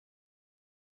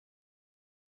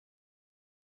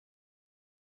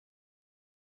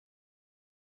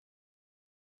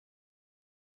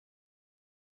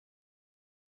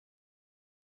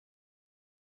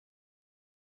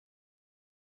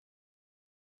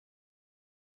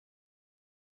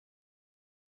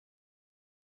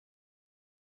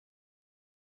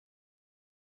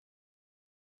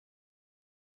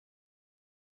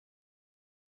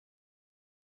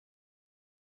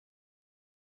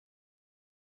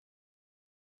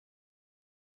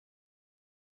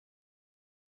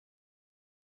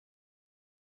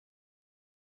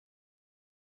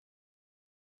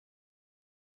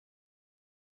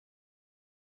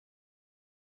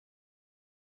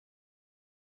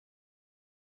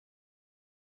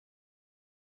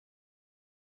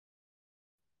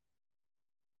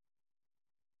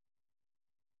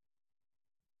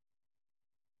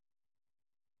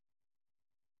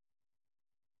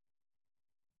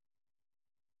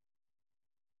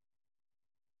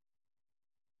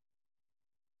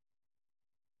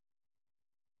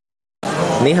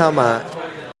你好吗?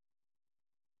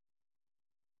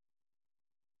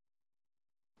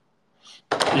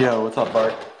 Yo, what's up,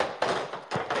 Bart?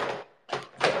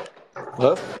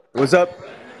 Hello? What's up?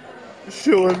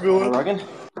 Chilling, villain. Ruggin?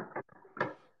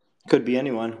 Could be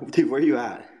anyone. Dude, where you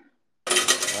at?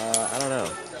 I don't know.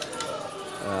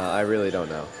 I really don't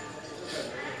know.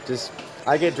 Just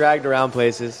I get dragged around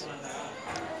places.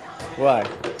 Why?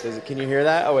 Can you hear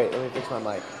that? Oh wait, let me fix my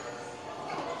mic.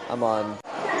 I'm on.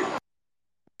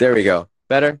 There we go.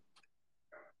 Better?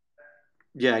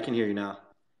 Yeah, I can hear you now.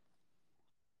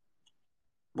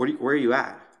 Where are you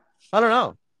at? I don't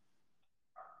know.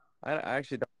 I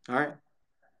actually don't. All right.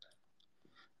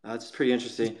 That's pretty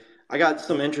interesting. I got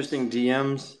some interesting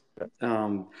DMs.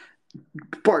 Um,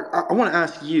 Bart, I want to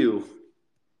ask you,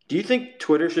 do you think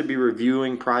Twitter should be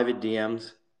reviewing private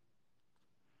DMs?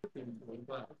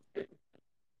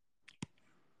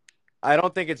 I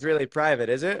don't think it's really private,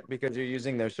 is it? Because you're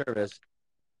using their service.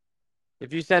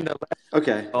 If you send a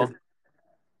Okay. letter,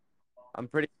 I'm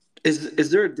pretty. Is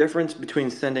there a difference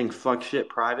between sending fuck shit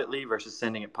privately versus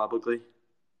sending it publicly?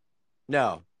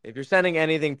 No. If you're sending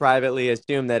anything privately,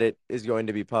 assume that it is going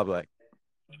to be public.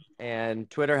 And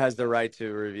Twitter has the right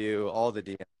to review all the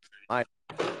DMs.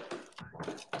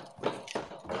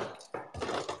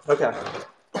 Okay.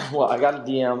 Well, I got a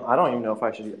DM. I don't even know if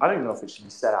I should. I don't even know if it should be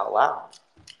said out loud.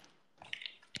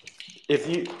 Do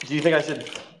you think I should?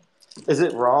 Is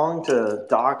it wrong to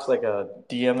dox like a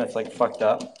DM that's like fucked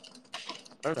up?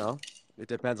 I don't know. It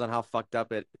depends on how fucked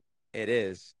up it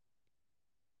is.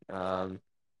 Um,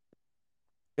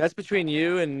 that's between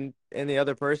you and the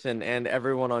other person and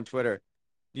everyone on Twitter.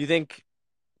 Do you think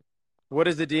what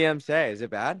does the DM say? Is it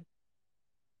bad?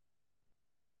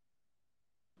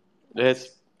 It's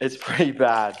it's pretty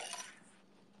bad.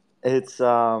 It's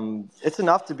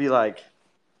enough to be like,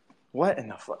 what in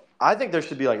the fuck? I think there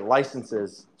should be like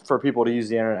licenses for people to use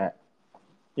the internet.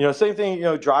 You know, same thing. You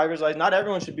know, drivers like not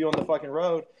everyone should be on the fucking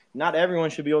road. Not everyone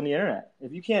should be on the internet.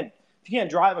 If you can't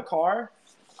drive a car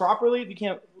properly, if you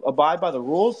can't abide by the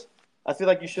rules, I feel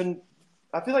like you shouldn't.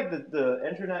 I feel like the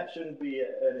internet shouldn't be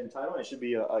an entitlement. It should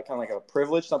be a kind of like a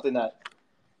privilege, something that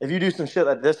if you do some shit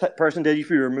that this person did, you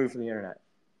should be removed from the internet.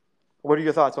 What are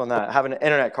your thoughts on that? Having an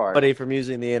internet card. Somebody from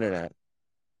using the internet.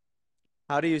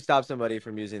 How do you stop somebody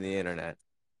from using the internet?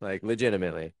 Like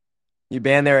legitimately. You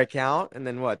ban their account and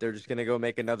then what? They're just gonna go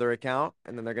make another account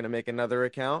and then they're gonna make another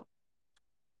account.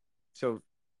 So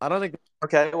I don't think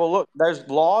Okay, well, look, there's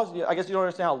laws. I guess you don't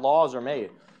understand how laws are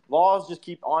made. Laws just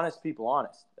keep honest people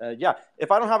honest. Yeah, if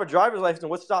I don't have a driver's license,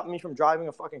 what's stopping me from driving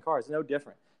a fucking car? It's no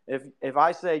different. If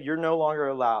I say you're no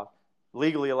longer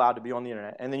legally allowed to be on the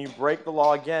internet, and then you break the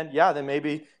law again, yeah, then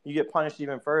maybe you get punished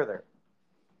even further.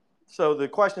 So the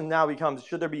question now becomes: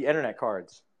 should there be internet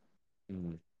cards?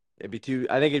 mm, I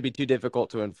think it'd be too difficult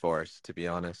to enforce, to be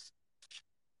honest.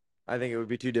 I think it would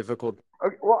be too difficult.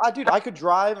 Okay, well, dude, I could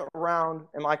drive around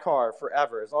in my car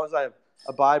forever as long as I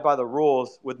abide by the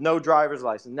rules with no driver's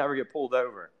license, never get pulled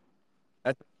over.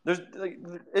 That's, There's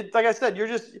like I said, you're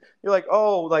like,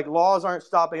 oh, like laws aren't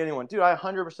stopping anyone, dude. I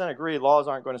 100% agree. Laws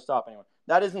aren't going to stop anyone.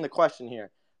 That isn't the question here.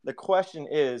 The question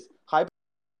is,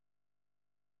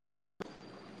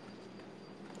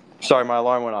 sorry, my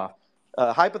alarm went off.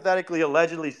 Hypothetically,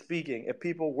 allegedly speaking, if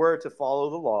people were to follow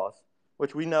the laws,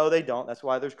 which we know they don't, that's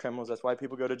why there's criminals, that's why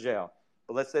people go to jail.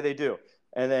 But let's say they do,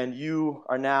 and then you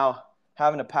are now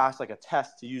having to pass like a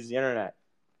test to use the internet.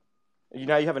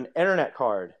 Now you have an internet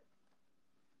card.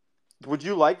 Would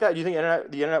you like that? Do you think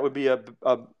the internet would be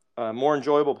a more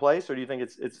enjoyable place, or do you think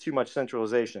it's too much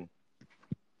centralization?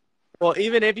 well,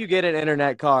 even if you get an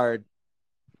internet card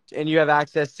and you have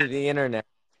access to the internet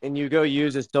and you go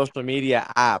use a social media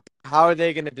app, how are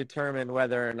they going to determine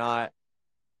whether or not,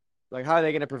 like, how are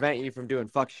they going to prevent you from doing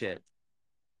fuck shit?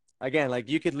 Again, like,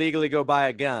 you could legally go buy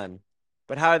a gun,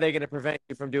 but how are they going to prevent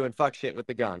you from doing fuck shit with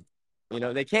the gun? You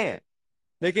know, they can't.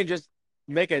 They can just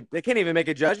they can't even make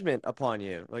a judgment upon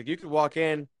you. Like, you could walk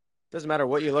in, doesn't matter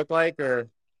what you look like, or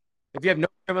if you have no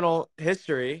criminal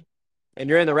history and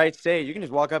you're in the right state, you can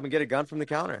just walk up and get a gun from the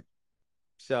counter.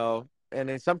 So, and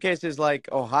in some cases like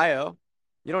Ohio,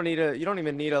 you don't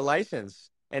even need a license.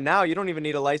 And now you don't even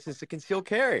need a license to conceal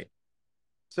carry.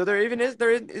 So there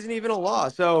isn't even a law.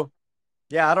 So,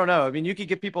 yeah, I don't know. I mean, you could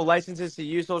give people licenses to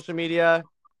use social media.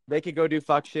 They could go do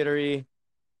fuck shittery.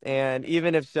 And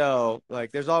even if so,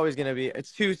 like there's always going to be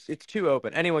it's too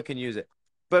open. Anyone can use it.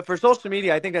 But for social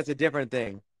media, I think that's a different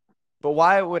thing. But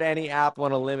why would any app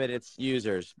want to limit its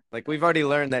users? Like we've already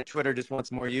learned that Twitter just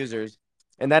wants more users,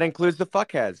 and that includes the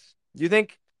fuckheads. Do you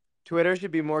think Twitter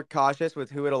should be more cautious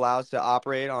with who it allows to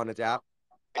operate on its app?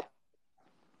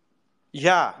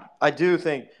 Yeah, I do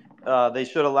think they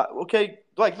should allow. Okay,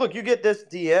 like, look, you get this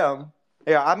DM.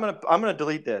 Yeah, I'm gonna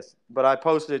delete this, but I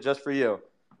posted it just for you.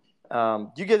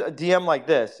 You get a DM like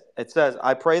this. It says,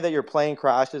 "I pray that your plane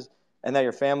crashes and that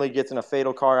your family gets in a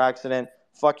fatal car accident.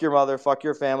 Fuck your mother. Fuck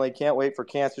your family. Can't wait for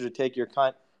cancer to take your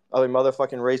cunt. Other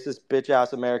motherfucking racist bitch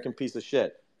ass American piece of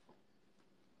shit."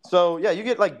 So yeah, you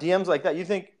get like DMs like that. You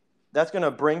think that's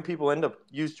gonna bring people in to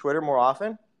use Twitter more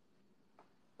often?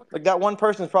 Like that one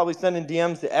person is probably sending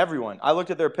DMs to everyone. I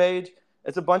looked at their page.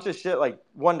 It's a bunch of shit like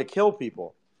wanting to kill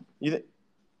people. You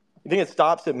think it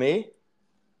stops at me?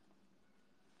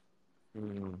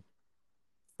 Mm.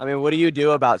 I mean, what do you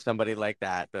do about somebody like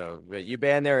that, though? You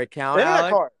ban their The account, internet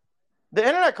Alex? card. The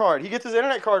internet card. He gets his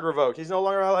internet card revoked. He's no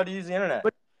longer allowed to use the internet.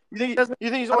 But doesn't You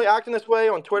think he's I only acting this way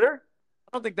on Twitter?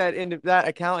 don't think that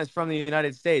account is from the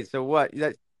United States. So what?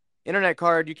 That internet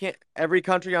card, you can't. Every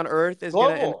country on Earth is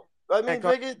gonna Global. That internet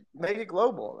means card. make it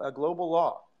global. A global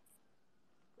law.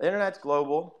 The internet's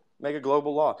global. Make a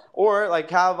global law. Or like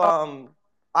have Oh,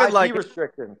 good luck IP getting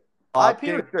restrictions. off.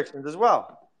 IP restrictions as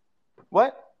well.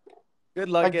 What? Good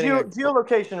luck Like getting a.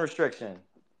 geolocation restriction.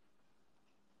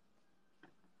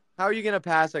 How are you gonna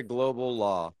pass a global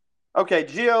law? Okay,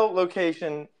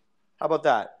 geolocation. How about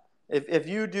that? If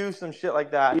you do some shit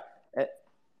like that, eh,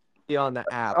 Be on the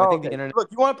app. I oh, think the okay. internet.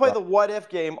 Look, you want to play the what if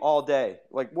game all day.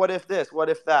 Like, what if this? What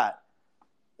if that?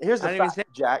 Here's I the didn't even fact,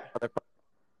 say. Jack.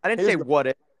 I didn't Here's say the. what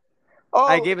if.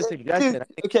 I Oh, gave a dude. suggestion. I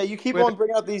think Okay, you keep Twitter. on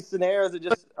bringing up these scenarios that But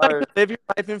just you like are. to live your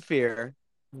life in fear.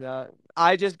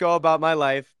 I just go about my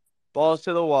life, balls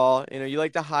to the wall. You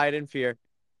like to hide in fear.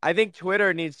 I think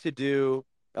Twitter needs to do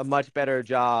a much better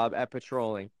job at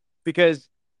patrolling because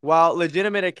while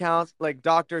legitimate accounts like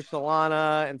Dr.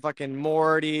 Solana and fucking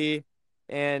Morty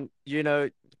and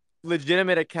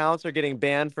legitimate accounts are getting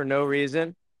banned for no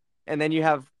reason, and then you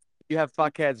have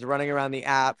fuckheads running around the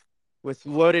app with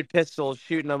loaded pistols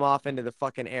shooting them off into the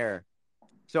fucking air.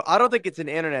 So I don't think it's an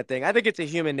internet thing. I think it's a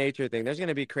human nature thing. There's going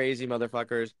to be crazy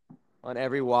motherfuckers on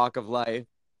every walk of life,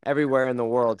 everywhere in the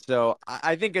world. So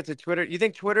I think it's a Twitter. You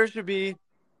think Twitter should be?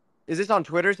 Is this on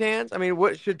Twitter's hands? I mean,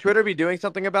 what should Twitter be doing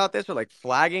something about this or like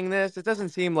flagging this? It doesn't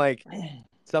seem like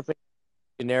something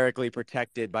generically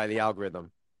protected by the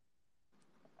algorithm.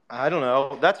 I don't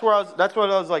know. That's where I was. That's what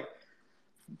I was like.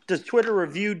 Does Twitter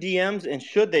review DMs and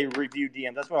should they review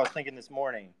DMs? That's what I was thinking this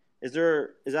morning. Is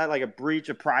that like a breach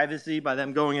of privacy by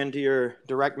them going into your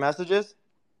direct messages?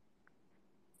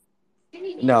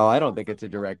 No, I don't think it's a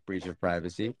direct breach of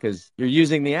privacy because you're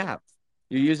using the app.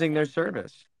 You're using their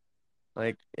service.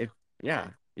 Like if yeah,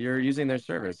 you're using their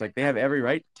service. Like they have every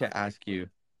right to ask you.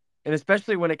 And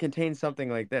especially when it contains something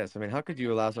like this. I mean, how could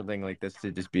you allow something like this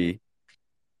to just be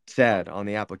said on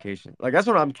the application? Like that's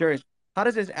what I'm curious. How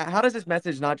does this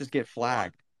message not just get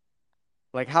flagged?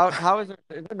 Like is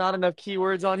there not enough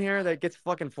keywords on here that gets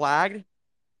fucking flagged?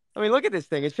 I mean, look at this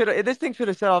thing. This thing should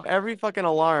have set off every fucking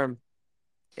alarm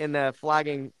in the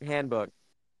flagging handbook.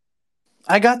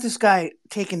 I got this guy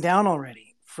taken down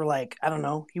already for like, I don't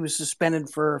know, he was suspended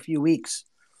for a few weeks.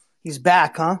 He's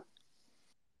back, huh?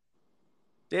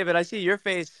 David, I see your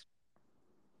face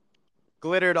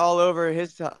glittered all over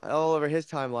his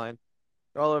timeline,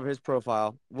 all over his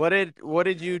profile. Did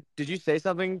you say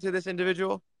something to this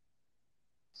individual?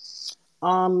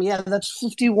 Yeah, that's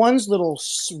 51's little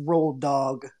roll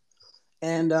dog.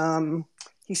 And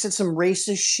he said some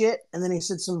racist shit and then he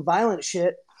said some violent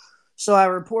shit. So I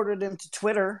reported him to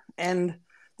Twitter and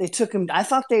they took him. I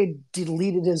thought they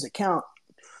deleted his account.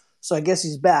 So I guess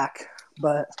he's back.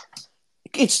 But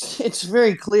it's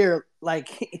very clear like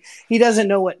he doesn't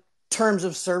know what terms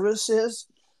of service is.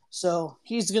 So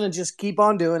he's going to just keep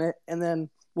on doing it and then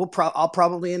I'll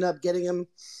probably end up getting him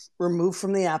removed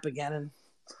from the app again and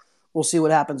we'll see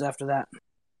what happens after that.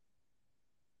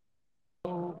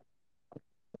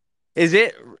 Is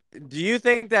it, do you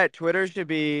think that Twitter should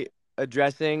be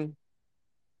addressing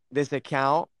this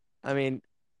account? I mean,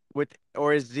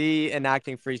 or is Z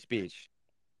enacting free speech?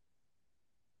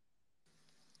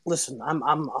 Listen, I'm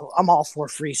all for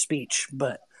free speech,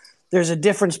 but there's a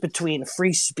difference between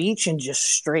free speech and just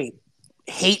straight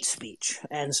hate speech.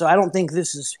 And so I don't think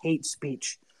this is hate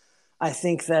speech. I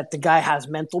think that the guy has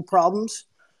mental problems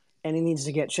and he needs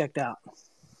to get checked out.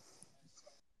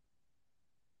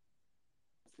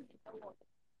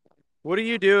 What do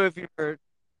you do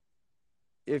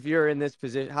if you're in this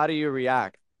position? How do you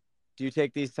react? Do you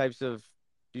take these types of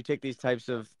do you take these types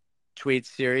of tweets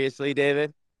seriously,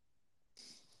 David?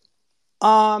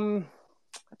 Um,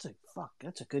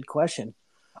 that's a good question.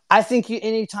 I think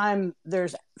anytime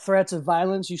there's threats of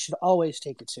violence, you should always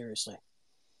take it seriously.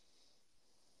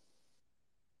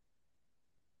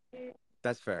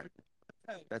 That's fair.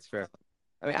 That's fair.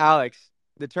 I mean, Alex,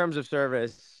 the terms of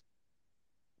service.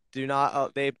 do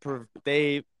not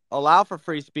they allow for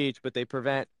free speech, but they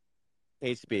prevent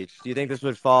hate speech. Do you think this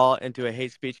would fall into a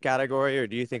hate speech category, or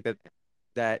do you think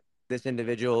that this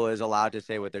individual is allowed to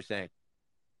say what they're saying?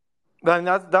 And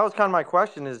that was kind of my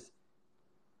question: is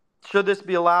should this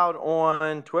be allowed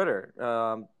on Twitter?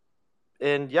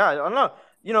 And yeah, I don't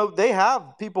know. They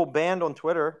have people banned on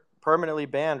Twitter, permanently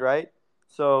banned, right?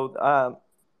 So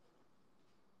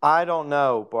I don't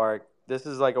know, Bart. This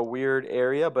is like a weird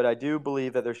area, but I do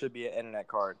believe that there should be an internet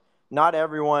card. Not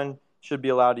everyone should be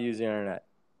allowed to use the internet.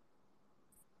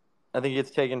 I think it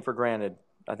gets taken for granted.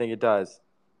 I think it does.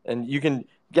 And you can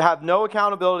have no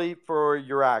accountability for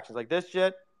your actions. Like this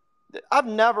shit, I've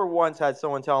never once had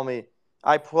someone tell me,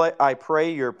 I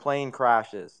pray your plane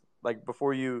crashes. Like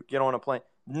before you get on a plane.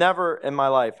 Never in my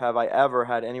life have I ever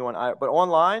had anyone. But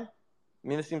online, I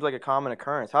mean, this seems like a common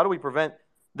occurrence. How do we prevent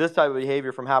this type of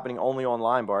behavior from happening only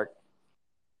online, Bart?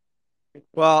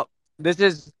 Well, this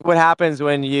is what happens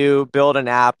when you build an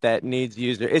app that needs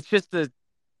user.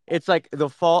 It's like the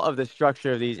fault of the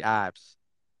structure of these apps.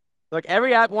 Like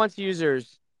every app wants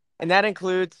users, and that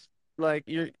includes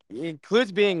it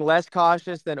includes being less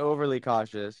cautious than overly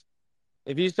cautious.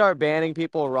 If you start banning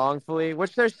people wrongfully,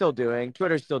 which they're still doing,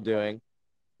 Twitter's still doing,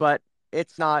 but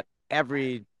it's not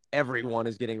everyone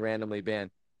is getting randomly banned.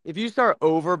 If you start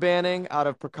over banning out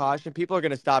of precaution, people are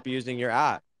going to stop using your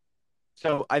app.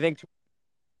 So I think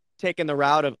taking the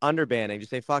route of underbanning, just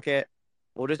say fuck it,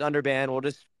 we'll just underban, we'll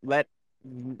just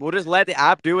let the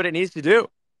app do what it needs to do,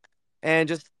 and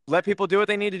just let people do what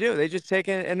they need to do. They just take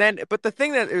it, and then, but the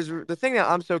thing that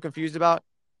I'm so confused about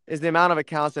is the amount of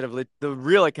accounts that have the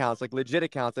real accounts, like legit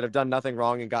accounts that have done nothing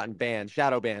wrong and gotten banned,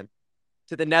 shadow banned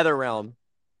to the nether realm.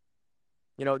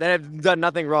 That have done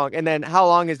nothing wrong. And then how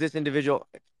long is this individual?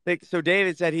 Like, so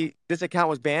David said this account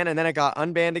was banned and then it got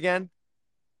unbanned again.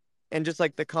 And just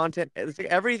like the content, it's like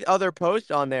every other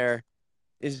post on there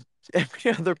is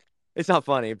every other. It's not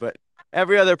funny, but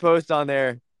every other post on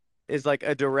there is like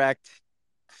a direct,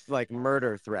 like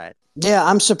murder threat. Yeah,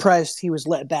 I'm surprised he was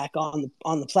let back on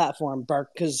the platform,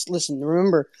 Bark. Because listen,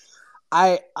 remember,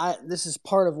 I this is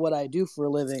part of what I do for a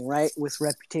living, right? With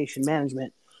reputation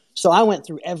management. So I went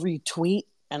through every tweet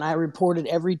and I reported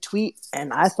every tweet,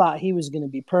 and I thought he was going to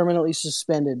be permanently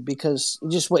suspended because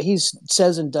just what he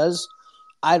says and does,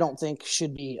 I don't think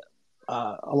should be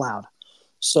allowed.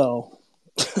 So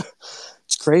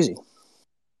it's crazy.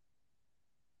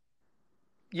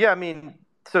 Yeah, I mean,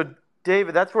 so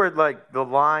David, that's where like the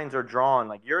lines are drawn.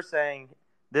 Like you're saying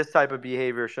this type of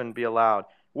behavior shouldn't be allowed.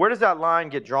 Where does that line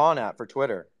get drawn at for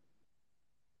Twitter?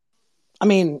 I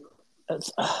mean,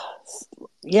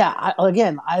 yeah.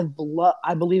 I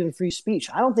believe in free speech.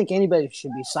 I don't think anybody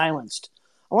should be silenced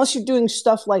unless you're doing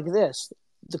stuff like this.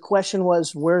 The question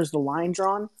was, where's the line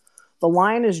drawn? The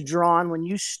line is drawn when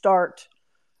you start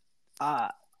uh,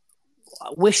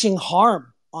 wishing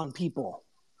harm on people,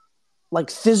 like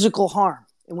physical harm.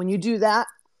 And when you do that,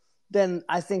 then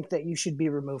I think that you should be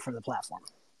removed from the platform.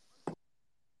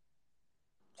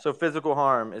 So physical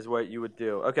harm is what you would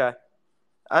do. Okay.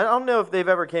 I don't know if they've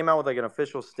ever came out with like an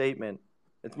official statement.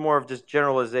 It's more of just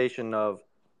generalization of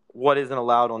what isn't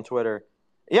allowed on Twitter.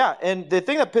 Yeah, and the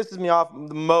thing that pisses me off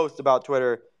the most about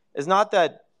Twitter is not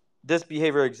that this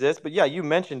behavior exists, but yeah, you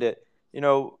mentioned it. You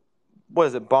know, what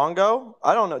is it, Bongo?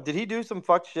 I don't know. Did he do some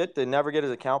fuck shit to never get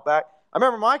his account back? I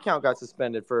remember my account got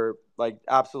suspended for like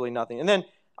absolutely nothing. And then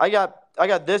I got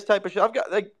this type of shit. I've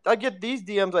got like I get these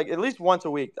DMs like at least once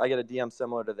a week. I get a DM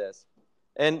similar to this.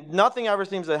 And nothing ever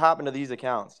seems to happen to these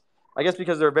accounts. I guess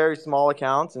because they're very small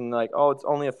accounts and like, oh, it's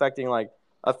only affecting like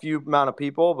a few amount of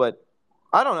people. But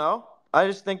I don't know. I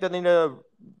just think that they need to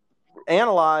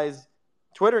analyze.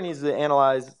 Twitter needs to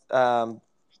analyze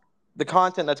the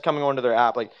content that's coming onto their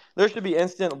app. Like there should be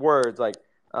instant words. Like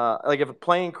if a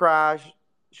plane crash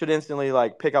should instantly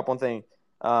like pick up on thing.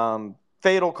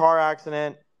 Fatal car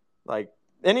accident. Like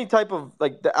any type of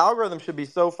like the algorithm should be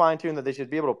so fine tuned that they should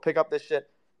be able to pick up this shit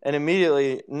and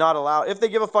immediately not allow if they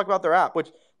give a fuck about their app, which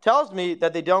tells me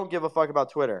that they don't give a fuck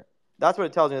about Twitter. That's what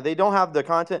it tells me. They don't have the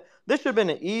content. This should have been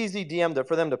an easy DM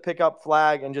for them to pick up,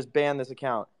 flag, and just ban this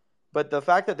account. But the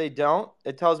fact that they don't,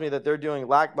 it tells me that they're doing a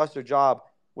lackluster job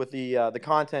with the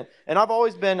content. And I've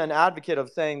always been an advocate of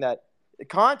saying that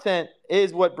content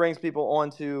is what brings people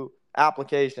onto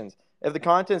applications. If the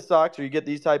content sucks or you get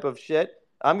these type of shit,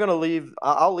 I'm gonna leave.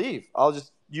 I'll leave. I'll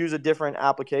just use a different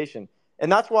application.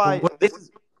 And that's why What this is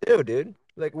do, dude?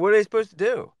 Like, what are they supposed to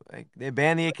do? Like, they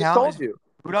ban the I just account told and you.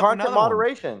 boot up Content another one.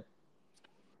 moderation.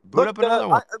 Boot Look, up another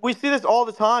one. we see this all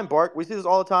the time, Bart. We see this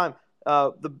all the time.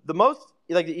 The most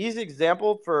like the easy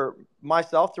example for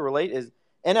myself to relate is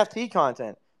NFT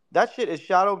content. that shit is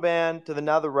shadow banned to the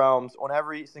nether realms on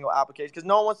every single application because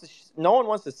no one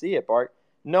wants to see it, Bart.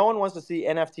 No one wants to see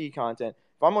NFT content.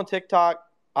 If I'm on TikTok,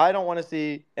 I don't want to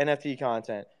see NFT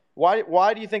content.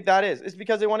 Why do you think that is? It's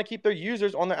because they want to keep their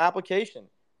users on their application.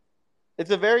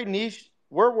 It's a very niche.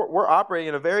 We're operating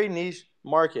in a very niche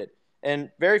market,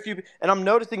 and very few. And I'm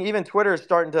noticing even Twitter is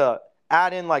starting to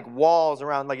add in like walls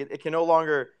around. Like it can no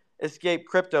longer escape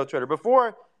crypto Twitter.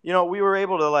 Before, we were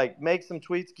able to like make some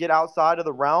tweets get outside of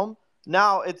the realm.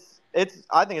 Now it's.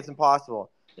 I think it's impossible.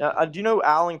 Do you know who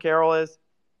Alan Carroll is?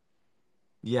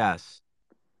 Yes.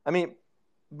 I mean,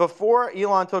 before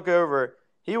Elon took over,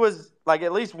 he was like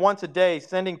at least once a day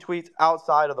sending tweets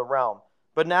outside of the realm.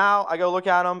 But now I go look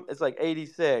at him, it's like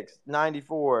 86,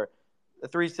 94,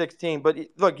 316. But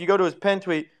look, you go to his pen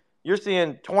tweet, you're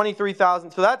seeing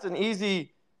 23,000. So that's an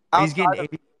easy He's getting outside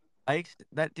of 80 likes.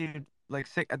 That dude, like,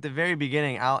 sick at the very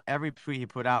beginning, out every tweet he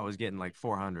put out was getting like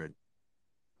 400,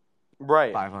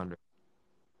 right. 500.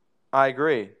 I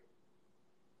agree.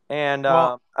 And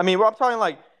Well, I mean, well, I'm talking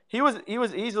like he was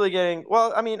easily getting.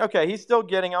 Well, I mean, okay, he's still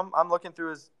getting them. I'm looking through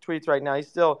his tweets right now. He's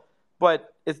still,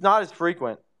 but it's not as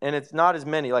frequent and it's not as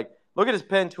many. Like, look at his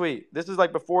pinned tweet. This is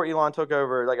like before Elon took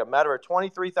over. Like a matter of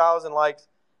 23,000 likes,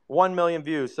 1 million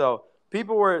views. So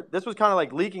people were. This was kind of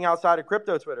like leaking outside of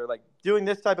crypto Twitter, like doing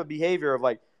this type of behavior of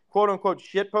like quote unquote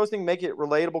shit posting, make it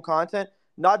relatable content.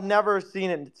 Not never seen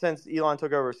it since Elon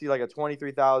took over. See like a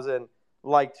 23,000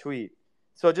 like tweet.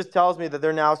 So it just tells me that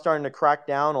they're now starting to crack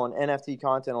down on NFT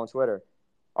content on Twitter.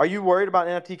 Are you worried about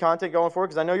NFT content going forward?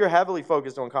 Because I know you're heavily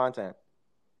focused on content.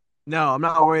 no, I'm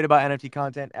not worried about NFT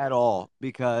content at all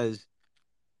because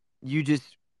you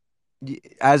just,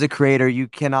 as a creator, you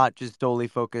cannot just solely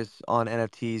focus on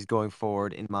NFTs going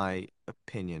forward, in my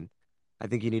opinion. I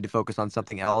think you need to focus on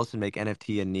something else and make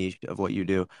NFT a niche of what you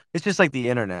do. It's just like the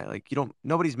internet. Like,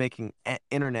 nobody's making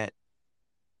internet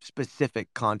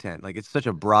specific content. Like, it's such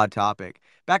a broad topic.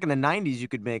 Back in the 90s, you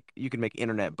could make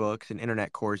internet books and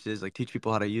internet courses, like teach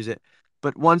people how to use it.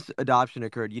 But once adoption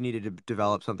occurred, you needed to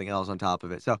develop something else on top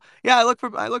of it. So yeah, I look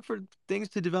for things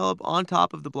to develop on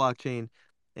top of the blockchain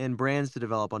and brands to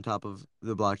develop on top of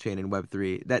the blockchain and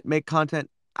Web3 that make content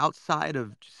outside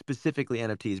of specifically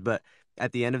NFTs. But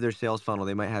at the end of their sales funnel,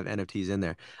 they might have NFTs in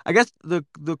there. I guess the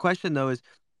question though is,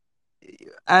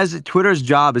 as Twitter's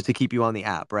job is to keep you on the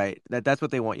app, right? That's what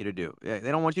they want you to do. They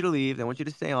don't want you to leave. They want you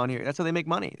to stay on here. That's how they make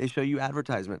money. They show you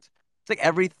advertisements. It's like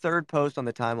every third post on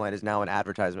the timeline is now an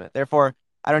advertisement. Therefore,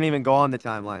 I don't even go on the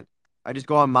timeline. I just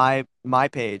go on my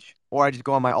page, or I just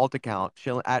go on my alt account,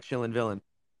 Chillin' Villain.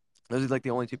 Those are like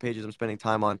the only two pages I'm spending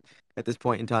time on at this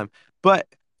point in time. But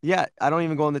yeah, I don't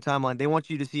even go on the timeline. They want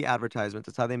you to see advertisements.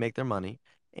 That's how they make their money.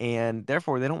 And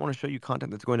therefore, they don't want to show you content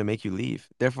that's going to make you leave.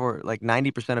 Therefore, like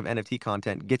 90% of NFT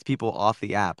content gets people off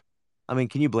the app. I mean,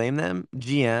 can you blame them?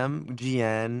 GM,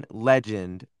 GN,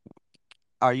 Legend,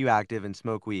 Are You Active, and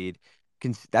Smoke Weed.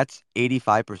 That's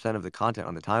 85% of the content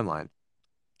on the timeline.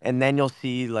 And then you'll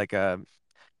see like a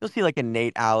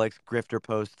Nate Alex grifter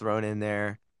post thrown in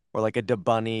there, or like a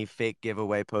DeBunny fake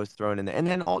giveaway post thrown in there, and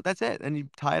then all that's it. And you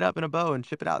tie it up in a bow and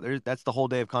ship it out. That's the whole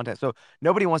day of content. So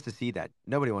nobody wants to see that.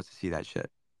 Nobody wants to see that shit.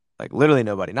 Like literally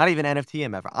nobody. Not even NFT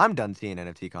MF. I'm done seeing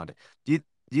NFT content. Do you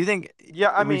do you think Yeah,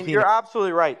 I we've mean, seen? you're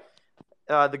absolutely right.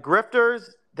 The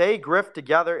grifters, they grift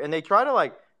together and they try to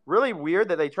like really weird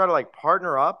that they try to like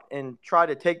partner up and try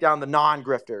to take down the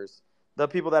non-grifters, the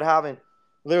people that haven't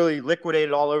literally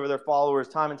liquidated all over their followers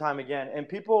time and time again. And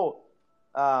people,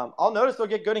 I'll notice they'll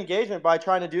get good engagement by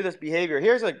trying to do this behavior.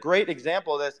 Here's a great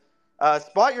example of this.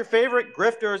 Spot your favorite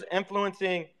grifters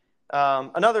influencing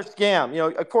another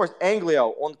scam. Of course,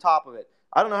 Anglio on the top of it.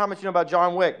 I don't know how much you know about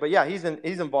John Wick, but yeah, he's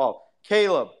involved.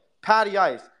 Caleb, Patty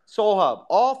Ice, Soul Hub,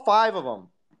 all five of them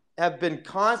have been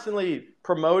constantly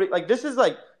promoting. Like, this is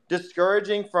like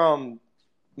discouraging from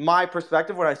my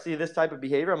perspective when I see this type of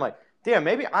behavior. I'm like, damn,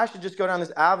 maybe I should just go down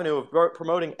this avenue of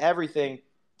promoting everything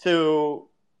to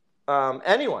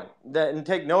anyone and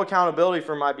take no accountability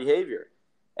for my behavior.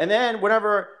 And then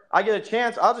whenever I get a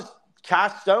chance, I'll just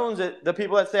cast stones at the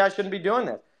people that say I shouldn't be doing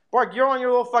this. Bark, you're on your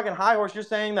little fucking high horse. You're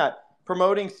saying that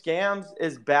promoting scams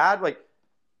is bad. Like,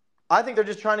 I think they're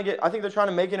just trying to get. I think they're trying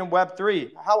to make it in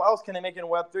Web3. How else can they make it in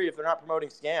Web3 if they're not promoting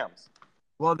scams?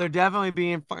 Well, they're definitely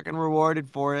being fucking rewarded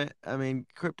for it. I mean,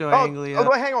 Crypto Oh, Anglia.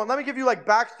 wait, hang on. Let me give you like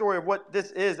backstory of what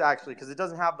this is actually, because it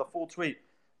doesn't have the full tweet.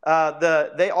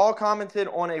 They all commented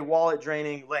on a wallet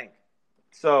draining link.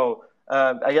 So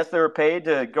I guess they were paid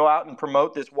to go out and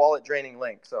promote this wallet draining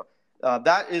link. So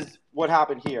that is what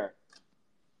happened here.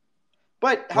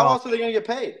 But how Well, else are they going to get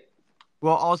paid?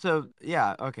 well, also,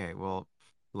 yeah, okay. Well,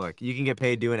 look, you can get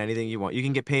paid doing anything you want. You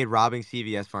can get paid robbing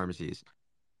CVS pharmacies.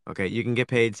 Okay, you can get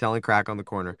paid selling crack on the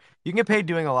corner. You can get paid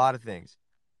doing a lot of things.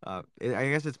 I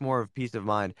guess it's more of peace of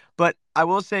mind. But I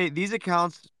will say these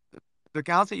accounts, the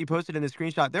accounts that you posted in the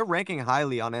screenshot, they're ranking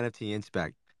highly on NFT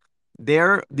Inspect.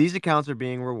 These accounts are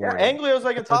being Yeah, rewarded Anglio's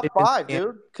like in because top they've been five,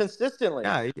 scammed. dude, consistently.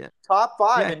 Yeah, yeah, Top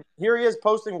five, yeah. and here he is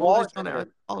posting Only wallet on their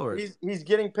drainers. followers. He's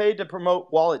getting paid to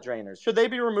promote wallet drainers. Should they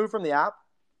be removed from the app?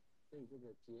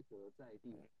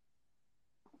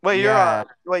 Wait, Yeah.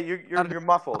 you're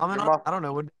muffled. Comment You're on it? I muffled. don't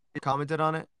know. What they commented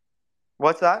on it?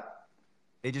 What's that?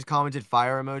 They just commented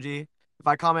fire emoji. If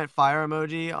I comment fire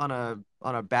emoji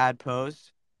on a bad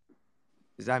post,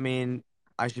 does that mean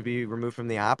I should be removed from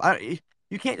the app?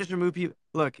 You can't just remove people.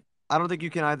 Look, I don't think you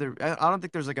can either. I don't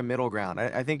think there's like a middle ground.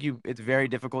 I think it's very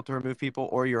difficult to remove people,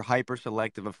 or you're hyper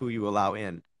selective of who you allow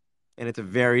in, and it's a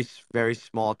very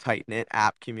small, tight knit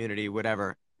app community,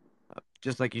 whatever.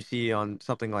 Just like you see on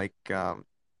something like yeah,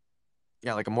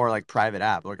 like a more like private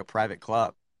app, like a private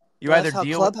club. You Well, that's either how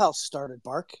deal with Clubhouse started,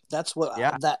 Bark.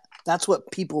 yeah, That's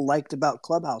what people liked about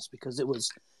Clubhouse because it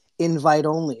was invite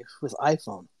only with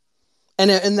iPhone, and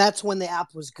that's when the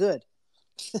app was good.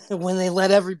 When they let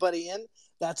everybody in,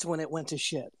 that's when it went to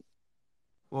shit.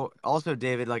 well, also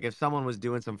David, like if someone was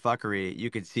doing some fuckery, you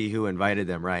could see who invited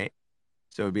them, right?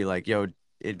 So it'd be like, Yeah,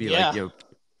 yo,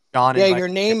 John yeah. invited.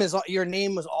 Your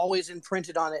name was always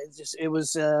imprinted on it. It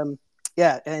was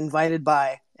yeah, invited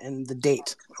by and the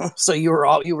date. So you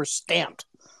were stamped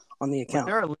on the Was account.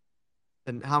 there a limit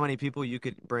in how many people you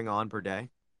could bring on per day?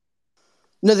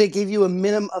 No, they gave you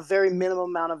a very minimum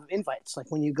amount of invites.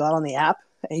 Like when you got on the app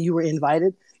and you were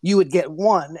invited, you would get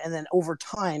one, and then over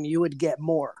time you would get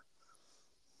more.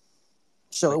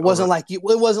 So Like over,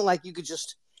 it wasn't like you could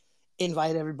just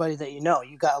invite everybody that you know.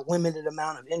 You got a limited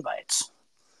amount of invites,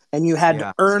 and you had to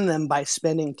yeah. earn them by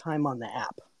spending time on the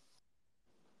app.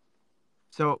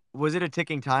 So was it a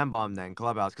ticking time bomb then,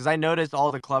 Clubhouse? Because I noticed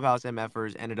all the Clubhouse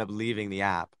MFers ended up leaving the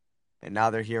app, and now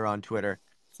they're here on Twitter.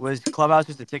 Was Clubhouse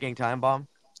just a ticking time bomb?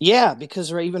 Yeah,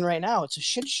 because even right now it's a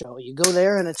shit show. You go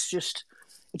there and it's just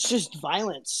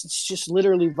violence. It's just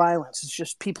literally violence. It's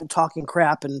just people talking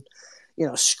crap and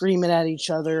screaming at each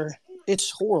other.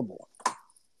 It's horrible.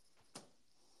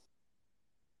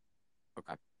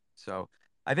 Okay. So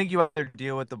I think you either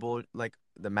deal with like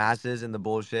the masses and the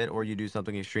bullshit, or you do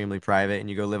something extremely private and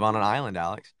you go live on an island,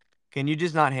 Alex. Can you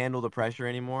just not handle the pressure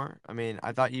anymore? I mean,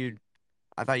 I thought you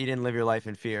didn't live your life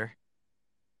in fear.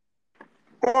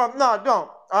 Well, no, don't.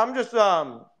 I'm just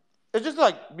it's just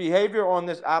like behavior on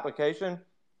this application.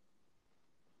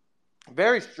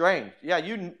 Very strange. Yeah,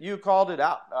 you called it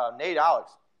out, Nate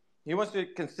Alex. He wants to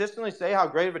consistently say how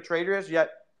great of a trader he is, yet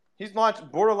he's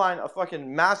launched borderline a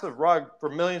fucking massive rug for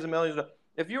millions and millions.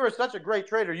 If you were such a great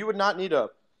trader, you would not need a.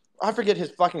 I forget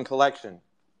his fucking collection.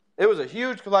 It was a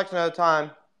huge collection at the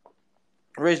time.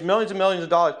 Raised millions and millions of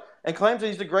dollars, and claims that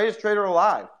he's the greatest trader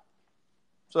alive.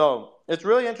 So it's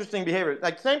really interesting behavior.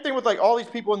 Like same thing with like all these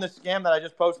people in this scam that I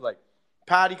just posted. Like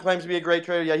Patty claims to be a great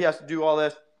trader, yeah, he has to do all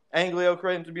this. Anglio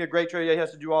claims to be a great trader, yeah, he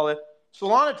has to do all this.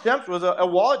 Solana Temps was a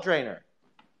wallet drainer.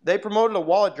 They promoted a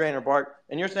wallet drainer, Bart,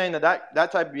 and you're saying that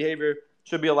type of behavior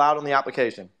should be allowed on the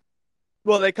application.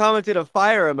 Well, they commented a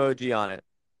fire emoji on it.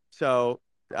 So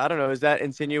I don't know. Is that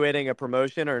insinuating a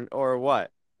promotion or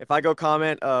what? If I go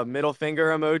comment a middle finger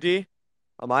emoji,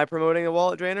 am I promoting a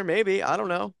wallet drainer? Maybe. I don't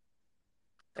know.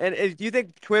 And do you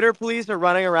think Twitter police are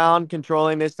running around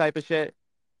controlling this type of shit?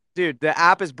 Dude, the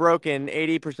app is broken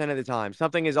 80% of the time.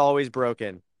 Something is always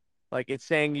broken. Like it's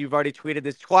saying you've already tweeted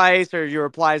this twice, or your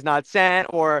reply is not sent,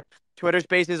 or Twitter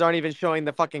Spaces aren't even showing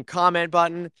the fucking comment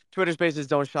button. Twitter Spaces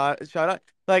don't shut up.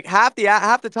 Like half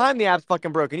the time the app's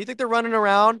fucking broken. You think they're running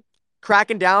around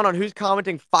cracking down on who's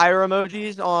commenting fire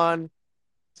emojis on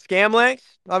scam links?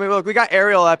 I mean, look, we got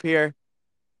Ariel up here.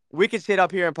 We could sit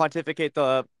up here and pontificate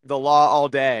the law all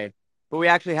day, but we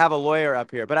actually have a lawyer up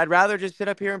here. But I'd rather just sit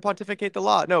up here and pontificate the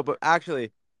law. No, but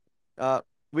actually, uh,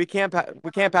 we can't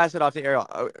pass it off to Ariel.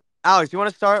 Alex, you want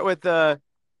to start with the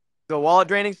wallet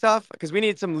draining stuff because we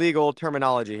need some legal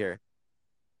terminology here.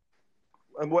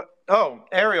 And what? Oh,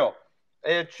 Ariel.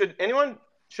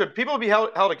 Should people be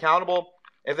held accountable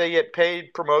if they get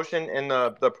paid promotion and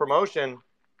the promotion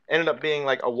ended up being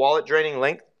like a wallet draining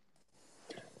link?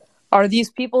 Are these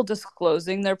people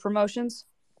disclosing their promotions?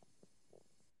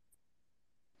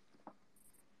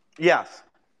 Yes.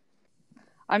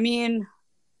 I mean,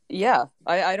 yeah.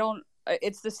 I don't.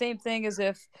 It's the same thing as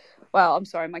if. Wow, I'm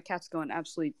sorry. My cat's going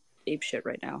absolutely apeshit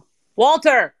right now.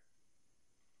 Walter.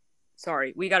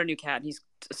 Sorry, we got a new cat. He's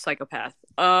a psychopath.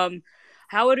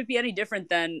 How would it be any different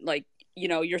than like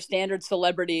your standard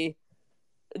celebrity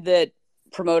that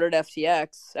promoted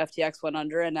FTX? FTX went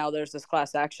under, and now there's this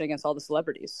class action against all the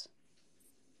celebrities.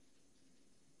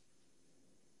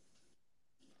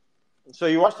 So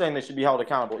you are saying they should be held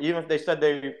accountable, even if they said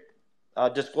they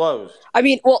disclosed. I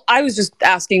mean, well, I was just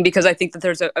asking because I think that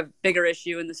there's a bigger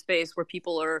issue in the space where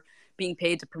people are being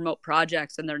paid to promote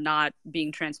projects and they're not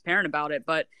being transparent about it.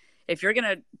 But if you're going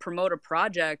to promote a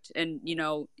project and,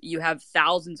 you have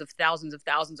thousands of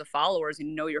followers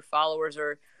and your followers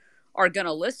are going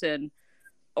to listen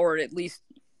or at least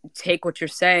take what you're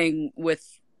saying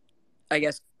with, I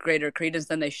guess, greater credence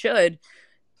than they should,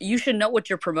 you should know what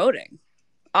you're promoting.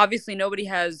 Obviously, nobody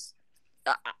has.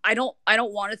 I don't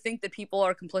want to think that people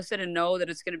are complicit and know that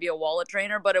it's going to be a wallet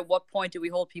drainer. But at what point do we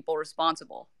hold people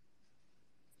responsible?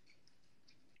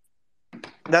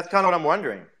 That's kind of what I'm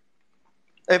wondering.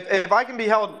 If I can be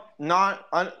held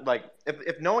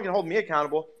if no one can hold me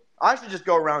accountable, I should just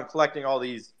go around collecting all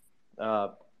these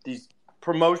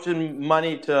promotion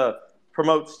money to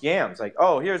promote scams. Like,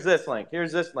 oh, here's this link,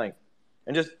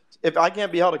 and just if I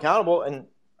can't be held accountable, and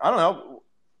I don't know,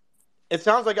 it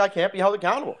sounds like I can't be held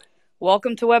accountable.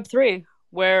 Welcome to Web3,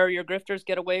 where your grifters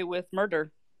get away with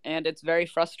murder, and it's very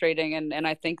frustrating. And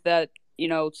I think that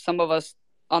some of us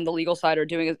on the legal side are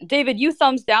doing it. David, you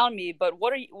thumbs down me, but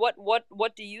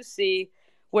what do you see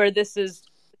where this is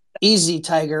easy,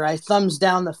 Tiger? I thumbs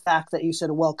down the fact that you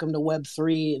said welcome to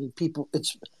Web3 and people.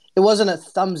 It wasn't a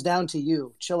thumbs down to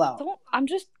you. Chill out. I'm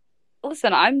just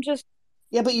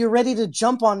yeah, but you're ready to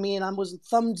jump on me, and I was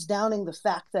thumbs downing the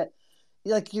fact that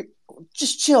you're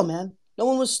just chill, man. No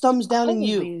one was thumbs downing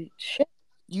you. Shit.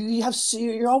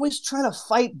 You're always trying to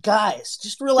fight guys.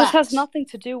 Just relax. This has nothing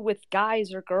to do with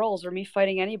guys or girls or me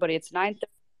fighting anybody. It's 9:30.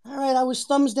 All right, I was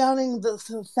thumbs downing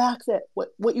the fact that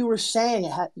what you were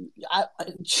saying.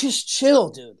 Just chill,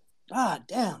 dude. God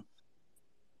damn.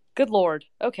 Good Lord.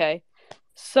 Okay.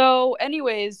 So,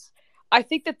 anyways, I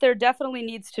think that there definitely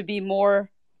needs to be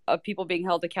more of people being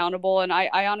held accountable, and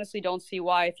I honestly don't see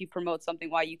why, if you promote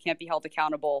something, why you can't be held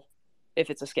accountable if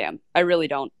it's a scam. I really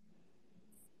don't.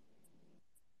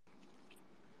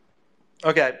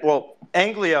 Okay, well,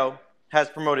 Anglio has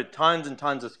promoted tons and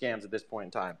tons of scams at this point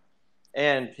in time.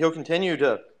 And he'll continue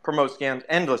to promote scams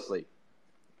endlessly.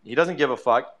 He doesn't give a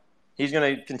fuck. He's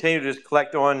going to continue to just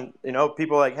collect on,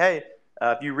 people like, hey,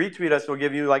 if you retweet us, we'll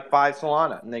give you like 5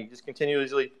 Solana. And they just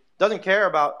continuously doesn't care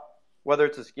about whether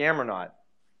it's a scam or not.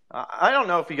 I don't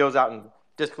know if he goes out and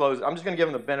discloses. I'm just going to give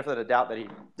him the benefit of the doubt that he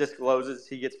discloses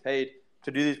he gets paid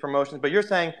to do these promotions. But you're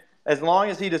saying as long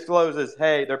as he discloses,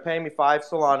 hey, they're paying me 5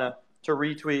 Solana to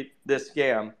retweet this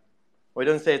scam. Well,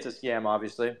 he doesn't say it's a scam,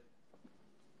 obviously.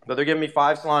 But they're giving me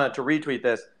 5 Solana to retweet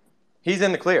this. He's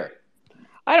in the clear.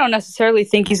 I don't necessarily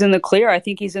think he's in the clear. I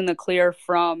think he's in the clear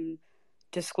from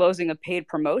disclosing a paid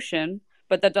promotion.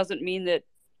 But that doesn't mean that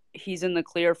he's in the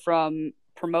clear from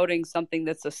promoting something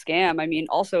that's a scam. I mean,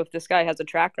 also, if this guy has a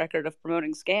track record of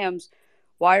promoting scams,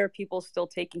 why are people still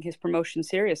taking his promotion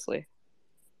seriously?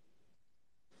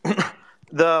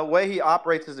 The way he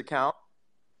operates his account,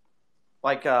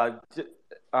 like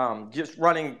just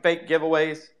running fake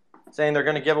giveaways, saying they're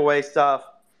going to give away stuff.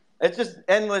 It's just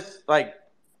endless,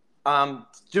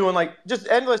 doing just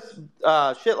endless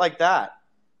shit like that.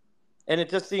 And it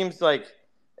just seems like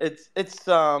it's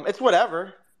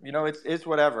whatever, it's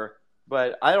whatever.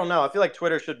 But I don't know. I feel like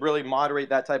Twitter should really moderate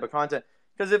that type of content.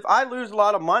 Because if I lose a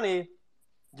lot of money,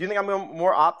 do you think I'm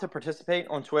more apt to participate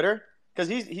on Twitter? Because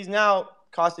he's now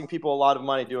costing people a lot of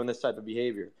money doing this type of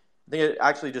behavior. I think it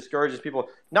actually discourages people,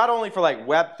 not only for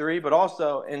Web3, but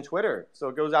also in Twitter. So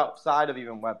it goes outside of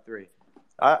even Web3.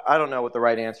 I don't know what the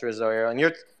right answer is, though, Aaron.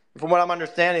 And from what I'm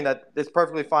understanding, that it's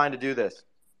perfectly fine to do this.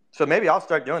 So maybe I'll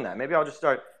start doing that. Maybe I'll just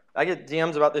start. I get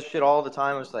DMs about this shit all the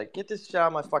time. I'm just like, get this shit out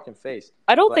of my fucking face.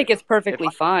 I don't think it's perfectly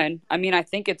fine. I mean, I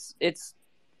think it's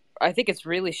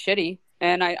really shitty.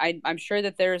 And I'm sure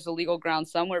that there is a legal ground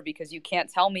somewhere, because you can't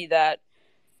tell me that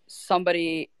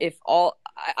somebody,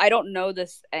 I don't know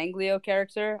this Anglio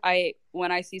character.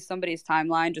 When I see somebody's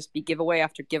timeline just be giveaway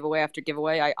after giveaway after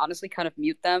giveaway, I honestly kind of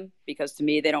mute them, because to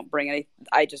me they don't bring any.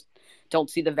 I just don't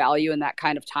see the value in that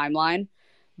kind of timeline.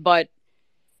 But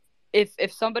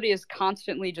if somebody is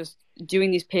constantly just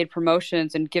doing these paid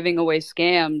promotions and giving away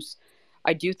scams,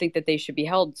 I do think that they should be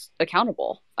held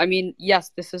accountable. I mean,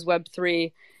 yes, this is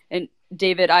Web3, and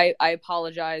David, I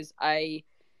apologize.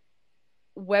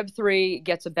 Web3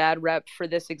 gets a bad rep for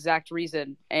this exact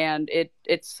reason, and it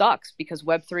sucks, because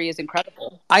Web3 is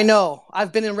incredible. I know.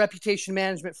 I've been in reputation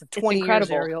management for 20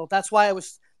 years, Ariel. That's why I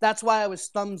was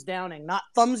thumbs downing, not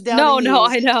thumbs downing. No,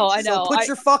 I know. So put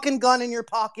your fucking gun in your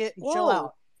pocket and chill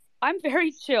out. I'm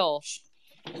very chill.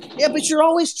 Yeah, but you're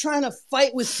always trying to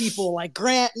fight with people, like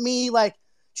Grant, me,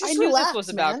 Just I knew relax, this was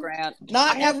about man. Grant.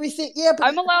 Not everything. Yeah, but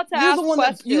I'm allowed to you're ask the one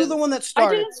questions. you're the one that I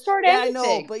started. didn't start Yeah, anything.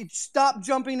 I know, but stop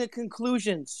jumping to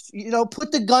conclusions.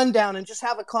 Put the gun down and just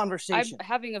have a conversation. I'm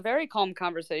having a very calm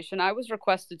conversation. I was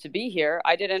requested to be here.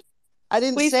 I didn't.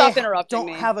 Please say stop interrupting don't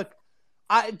me. have a.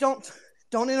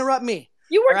 Don't interrupt me.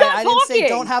 You were all right? done I talking. didn't say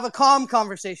don't have a calm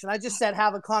conversation. I just said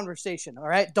have a conversation. All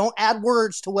right. Don't add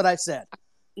words to what I said.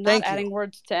 Not Thank adding you.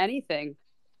 words to anything.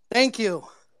 Thank you.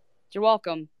 You're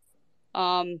welcome.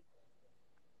 I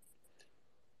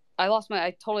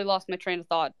totally lost my train of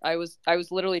thought. I was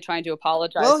literally trying to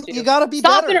apologize. Well, to you got to be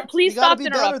stop better. Please stop be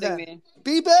interrupting me.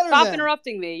 Be better. Stop then.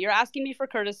 interrupting me. You're asking me for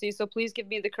courtesy, so please give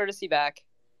me the courtesy back.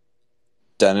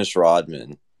 Dennis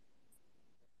Rodman.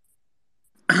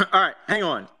 All right, hang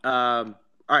on. All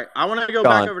right, I want to go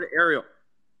Gone. back over to Ariel.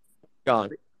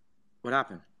 Gone. What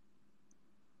happened?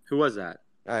 Who was that?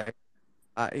 All right.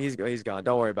 He's gone.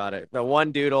 Don't worry about it. The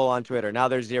one doodle on Twitter. Now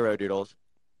there's 0 doodles.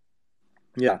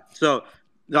 Yeah. So,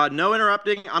 no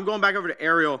interrupting. I'm going back over to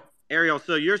Ariel. Ariel,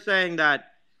 so you're saying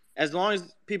that as long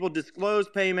as people disclose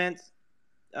payments,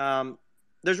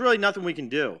 there's really nothing we can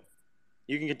do.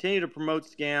 You can continue to promote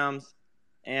scams,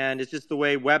 and it's just the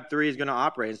way Web3 is going to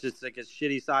operate. It's just like a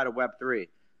shitty side of Web3.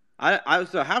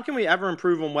 So how can we ever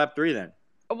improve on Web3 then?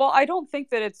 Well, I don't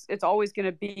think that it's always going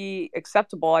to be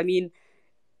acceptable. I mean,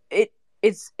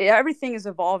 it's everything is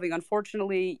evolving.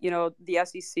 Unfortunately, the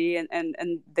SEC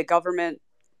and the government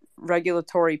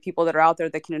regulatory people that are out there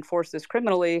that can enforce this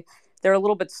criminally, they're a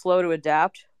little bit slow to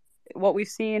adapt what we've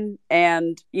seen.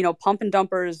 And, pump and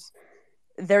dumpers,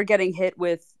 they're getting hit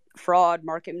with fraud,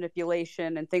 market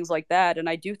manipulation, and things like that. And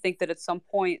I do think that at some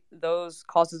point, those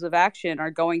causes of action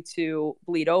are going to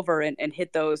bleed over and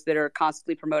hit those that are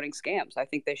constantly promoting scams. I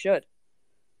think they should.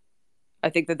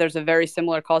 I think that there's a very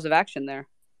similar cause of action there.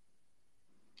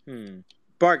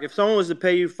 Bark, if someone was to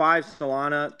pay you 5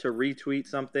 Solana to retweet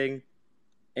something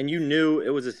and you knew it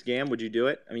was a scam, would you do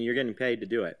it? I mean, you're getting paid to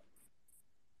do it.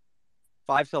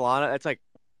 5 Solana? That's like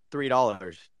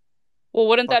 $3. Well,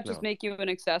 wouldn't that just make you an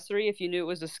accessory if you knew it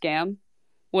was a scam?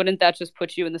 Wouldn't that just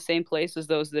put you in the same place as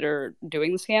those that are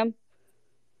doing the scam?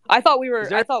 I thought we were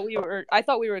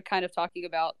kind of talking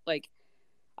about, like,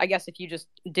 I guess if you just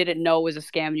didn't know it was a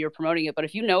scam and you were promoting it, but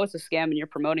if you know it's a scam and you're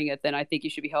promoting it, then I think you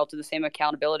should be held to the same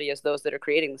accountability as those that are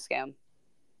creating the scam.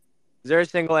 Is there a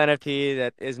single NFT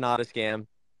that is not a scam?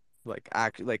 Like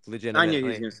legitimately? I knew he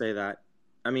was going to say that.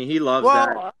 I mean, he loves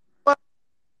that.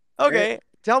 Okay,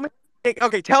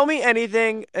 tell me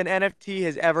anything an NFT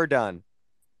has ever done,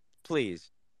 please.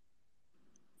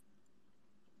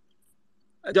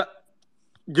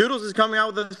 Doodles is coming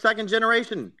out with a 2nd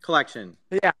generation collection.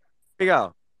 Yeah, here we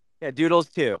go. Yeah, Doodles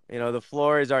too. The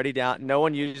floor is already down. No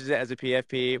one uses it as a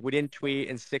PFP. We didn't tweet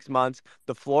in 6 months.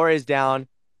 The floor is down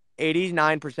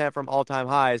 89% from all-time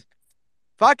highs.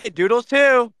 Fuck it, Doodles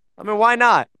 2. I mean, why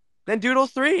not? Then Doodles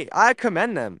 3. I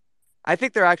commend them. I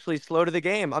think they're actually slow to the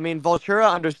game. I mean,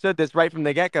 Vultura understood this right from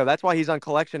the get-go. That's why he's on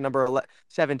collection number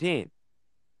 17.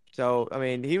 So, I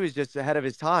mean, he was just ahead of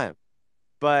his time.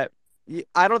 But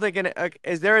I don't think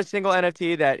is there a single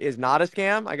NFT that is not a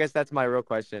scam? I guess that's my real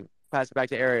question. Pass it back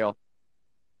to Ariel.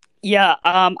 Yeah,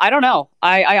 I don't know.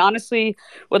 I honestly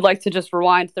would like to just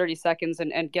rewind 30 seconds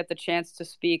and get the chance to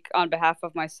speak on behalf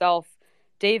of myself.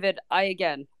 David, I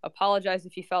again apologize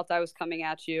if you felt I was coming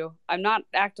at you. I'm not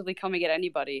actively coming at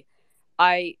anybody.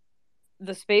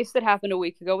 The space that happened a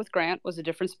week ago with Grant was a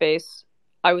different space.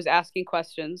 I was asking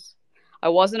questions. I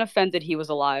wasn't offended he was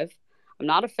alive. I'm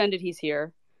not offended he's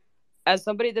here. As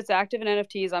somebody that's active in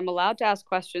NFTs, I'm allowed to ask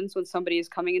questions when somebody is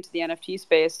coming into the NFT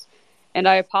space. And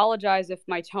I apologize if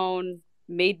my tone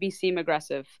made me seem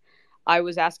aggressive. I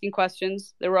was asking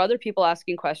questions. There were other people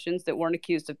asking questions that weren't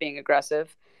accused of being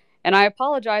aggressive. And I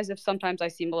apologize if sometimes I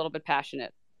seem a little bit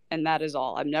passionate. And that is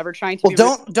all. I'm never trying to be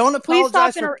don't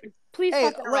apologize. Please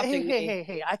stop interrupting me.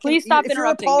 Hey. Please stop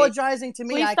interrupting me. If you're apologizing to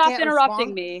me, please I stop can't interrupting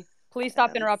respond. me. Please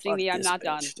stop interrupting me. I'm not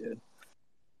done. Dude.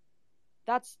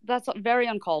 That's very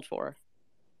uncalled for.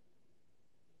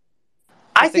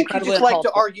 I think you just like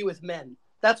to argue with men.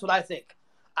 That's what I think.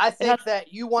 I think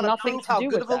that you want to nothing prove to how do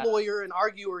good with of a that. lawyer and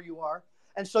arguer you are.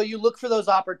 And so you look for those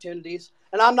opportunities.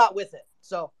 And I'm not with it.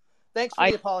 So thanks for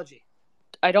the apology.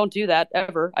 I don't do that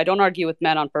ever. I don't argue with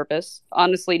men on purpose.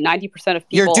 Honestly, 90% of people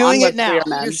You're doing on it now. Web3 are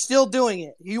men. You're still doing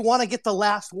it. You want to get the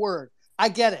last word. I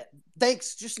get it.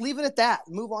 Thanks. Just leave it at that.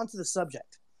 Move on to the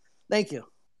subject. Thank you.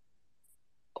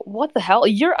 What the hell?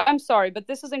 I'm sorry, but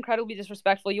this is incredibly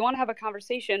disrespectful. You want to have a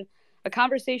conversation. A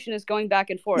conversation is going back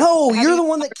and forth. No, you're the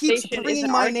one that keeps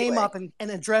bringing my name up and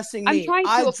addressing me. I'm trying to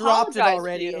I dropped it apologize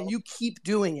already, to you. and you keep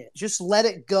doing it. Just let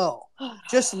it go.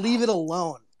 Just leave it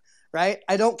alone, right?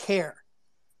 I don't care.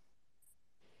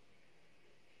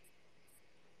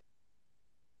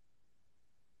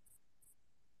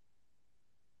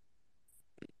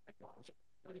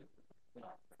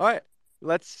 All right,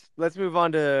 let's move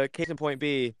on to case in point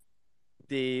B,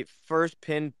 the first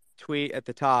pinned tweet at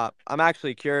the top. I'm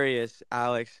actually curious,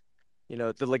 Alex,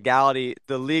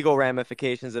 the legal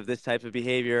ramifications of this type of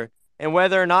behavior and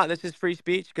whether or not this is free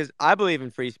speech, because I believe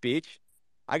in free speech.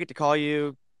 I get to call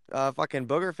you fucking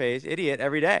booger face idiot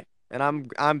every day. And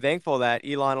I'm thankful that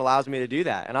Elon allows me to do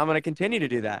that. And I'm going to continue to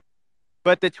do that.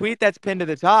 But the tweet that's pinned to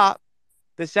the top,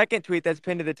 the second tweet that's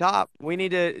pinned to the top, we need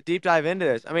to deep dive into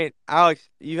this. I mean, Alex,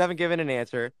 you haven't given an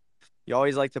answer. You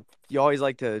always like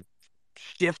to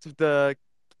shift the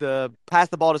pass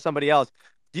the ball to somebody else.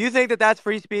 Do you think that that's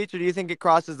free speech, or do you think it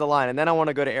crosses the line? And then I want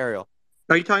to go to Ariel.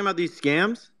 Are you talking about these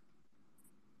scams?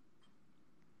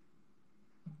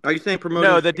 Are you saying promoting?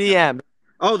 No, the DM.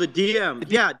 Oh, the DM. The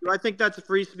D- Yeah. Do I think that's a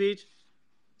free speech?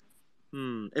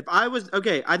 If I was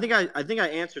okay, I think I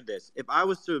answered this. If I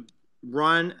was to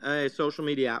run a social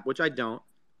media app, which I don't,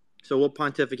 so we'll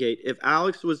pontificate. If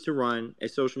Alex was to run a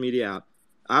social media app,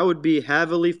 I would be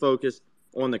heavily focused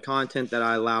on the content that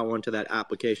I allow onto that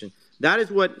application. That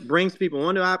is what brings people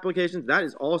onto applications. That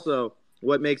is also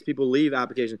what makes people leave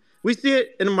applications. We see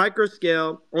it in a micro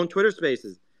scale on Twitter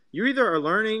Spaces. You either are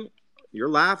learning, you're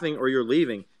laughing, or you're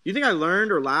leaving. You think I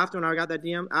learned or laughed when I got that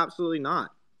DM? Absolutely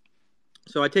not.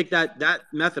 So I take that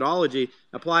methodology,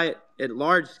 apply it at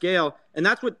large scale, and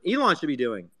that's what Elon should be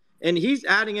doing. And he's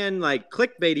adding in like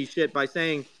clickbaity shit by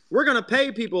saying we're gonna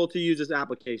pay people to use this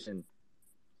application.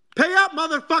 Pay up,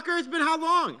 motherfucker! It's been how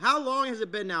long? How long has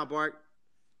it been now, Bart?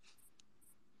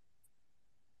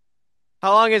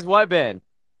 How long has what been?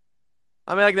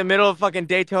 I mean, like the middle of fucking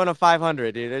Daytona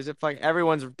 500, dude. There's a fucking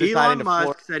everyone's deciding Elon to floor.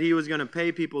 Musk said he was gonna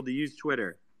pay people to use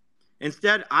Twitter.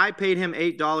 Instead, I paid him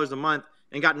 $8 a month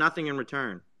and got nothing in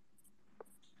return.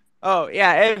 Oh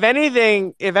yeah. If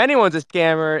anything, if anyone's a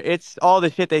scammer, it's all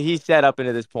the shit that he set up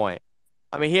into this point.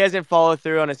 I mean, he hasn't followed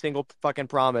through on a single fucking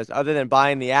promise other than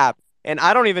buying the app. And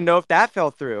I don't even know if that fell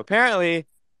through. Apparently,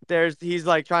 he's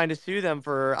like trying to sue them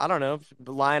for, I don't know,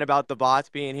 lying about the bots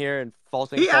being here and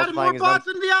He added more falsifying his numbers. bots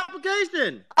into the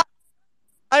application.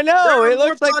 I There know. are It more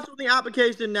looks like bots on the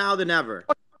application now than ever.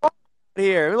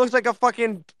 here. It looks like a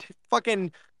fucking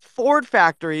Ford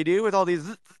factory, dude, with all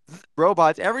these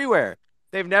robots everywhere.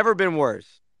 They've never been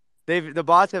worse. The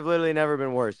bots have literally never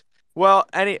been worse. Well,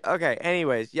 okay,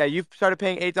 anyways, yeah, you've started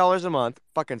paying $8 a month,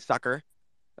 fucking sucker.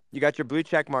 You got your blue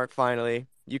check mark finally.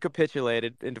 You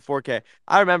capitulated into 4K.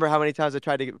 I remember how many times I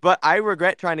tried to but I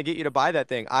regret trying to get you to buy that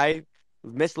thing. I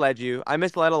misled you. I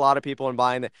misled a lot of people in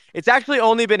buying that. It's actually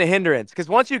only been a hindrance because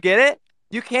once you get it,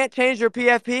 you can't change your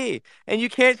PFP and you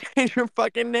can't change your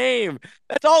fucking name.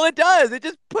 That's all it does. It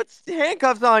just puts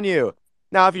handcuffs on you.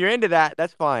 Now, if you're into that,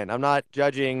 that's fine. I'm not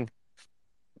judging,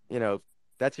 you know,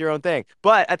 that's your own thing.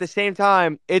 But at the same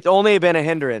time, it's only been a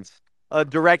hindrance, a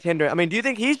direct hindrance. I mean, do you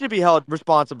think he should be held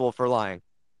responsible for lying?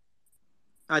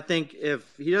 I think if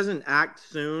he doesn't act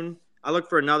soon, I look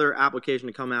for another application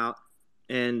to come out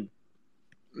and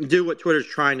do what Twitter's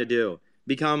trying to do.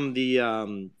 Become the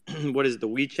what is it, the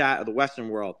WeChat of the Western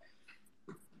world.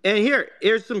 And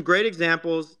here's some great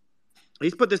examples.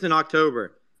 He's put this in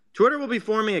October. Twitter will be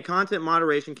forming a content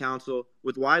moderation council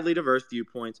with widely diverse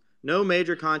viewpoints. No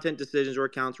major content decisions or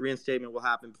accounts reinstatement will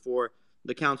happen before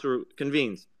the council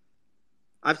convenes.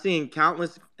 At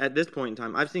this point in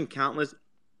time, I've seen countless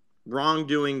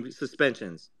wrongdoing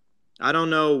suspensions. I don't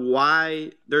know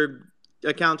why their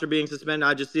accounts are being suspended.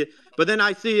 I just see it. But then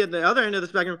I see at the other end of the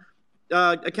spectrum,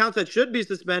 accounts that should be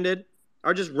suspended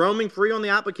are just roaming free on the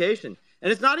application.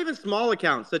 And it's not even small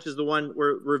accounts, such as the one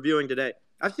we're reviewing today.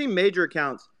 I've seen major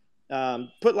accounts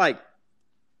put like,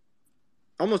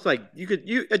 almost like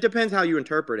it depends how you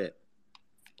interpret it.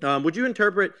 Would you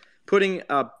interpret putting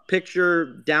a picture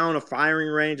down a firing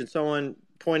range and someone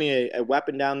pointing a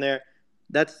weapon down there?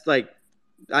 That's like,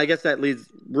 I guess that leaves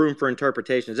room for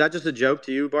interpretation. Is that just a joke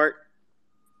to you, Bart?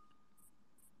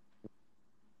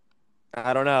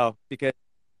 I don't know because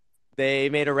they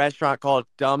made a restaurant called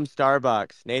Dumb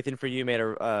Starbucks. Nathan for You made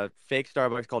a fake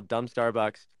Starbucks called Dumb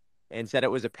Starbucks and said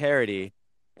it was a parody,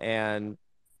 and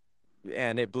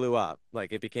it blew up.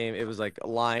 Like it was like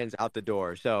lines out the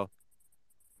door. So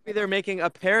maybe they're making a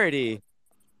parody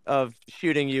of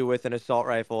shooting you with an assault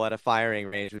rifle at a firing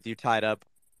range with you tied up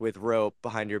with rope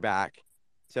behind your back.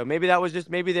 So that was just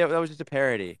a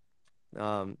parody.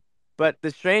 Um, but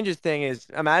the strangest thing is,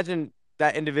 imagine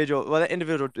that individual. Well, that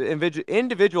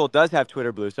individual does have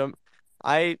Twitter Blue, so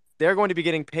they're going to be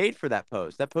getting paid for that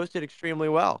post. That post did extremely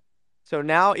well. So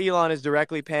now Elon is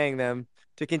directly paying them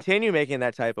to continue making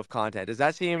that type of content. Does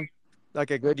that seem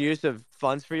like a good use of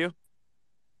funds for you?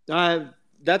 Uh,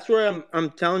 that's where I'm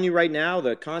telling you right now,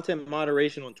 the content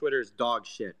moderation on Twitter is dog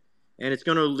shit. and it's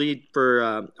going to lead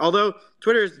for. Although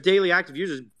Twitter's daily active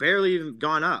users barely even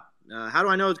gone up. How do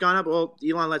I know it's gone up? Well,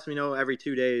 Elon lets me know every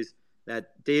 2 days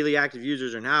that daily active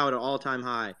users are now at an all-time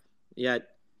high. Yet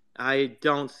I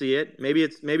don't see it. Maybe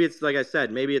it's like I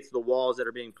said. Maybe it's the walls that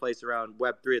are being placed around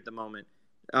Web3 at the moment.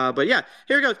 But yeah,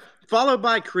 here it goes. Followed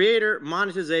by creator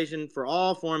monetization for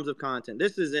all forms of content.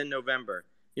 This is in November.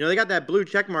 They got that blue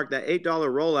check mark, that $8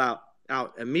 rollout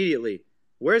out immediately.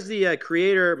 Where's the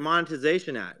creator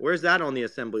monetization at? Where's that on the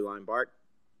assembly line, Bart?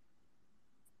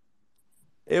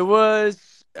 It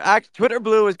was Twitter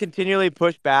Blue was continually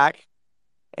pushed back,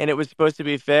 and it was supposed to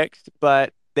be fixed,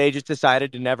 but they just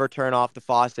decided to never turn off the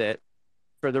faucet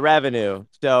for the revenue.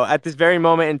 So at this very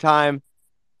moment in time,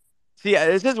 see,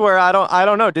 this is where I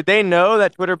don't know. Did they know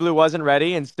that Twitter Blue wasn't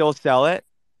ready and still sell it?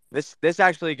 This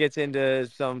actually gets into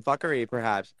some fuckery,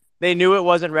 perhaps. They knew it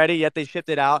wasn't ready, yet they shipped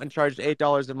it out and charged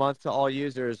 $8 a month to all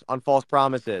users on false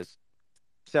promises.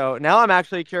 So now I'm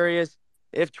actually curious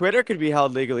if Twitter could be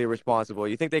held legally responsible.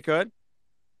 You think they could?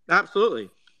 Absolutely.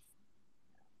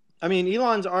 I mean,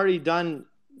 Elon's already done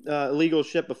illegal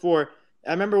shit before.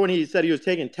 I remember when he said he was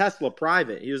taking Tesla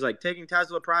private. He was like taking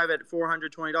Tesla private at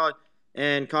 $420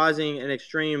 and causing an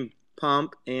extreme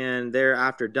pump and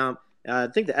thereafter dump. I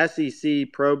think the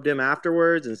SEC probed him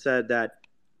afterwards and said that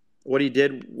what he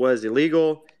did was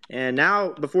illegal. And now,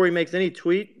 before he makes any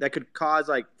tweet that could cause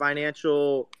like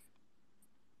financial,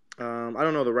 I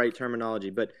don't know the right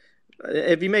terminology, but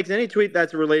if he makes any tweet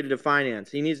that's related to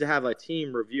finance, he needs to have a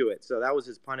team review it. So that was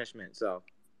his punishment. So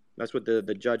that's what the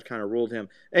judge kind of ruled him.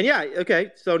 And yeah,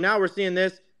 okay. So now we're seeing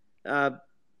this. Do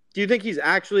you think he's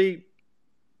actually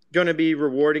going to be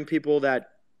rewarding people that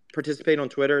participate on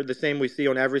Twitter the same we see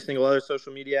on every single other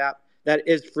social media app that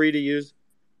is free to use?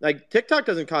 Like TikTok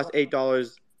doesn't cost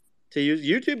 $8 to use.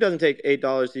 YouTube doesn't take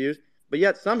 $8 to use. But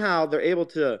yet somehow they're able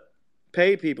to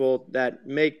pay people that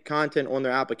make content on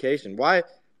their application.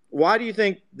 Why do you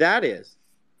think that is?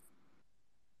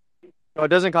 No, it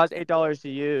doesn't cost $8 to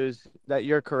use. That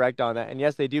you're correct on that. And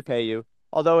yes, they do pay you,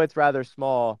 although it's rather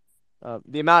small.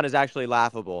 The amount is actually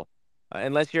laughable.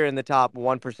 Unless you're in the top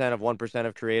 1% of 1%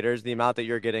 of creators, the amount that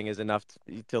you're getting is enough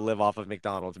to live off of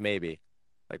McDonald's, maybe.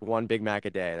 Like one Big Mac a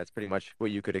day. That's pretty much what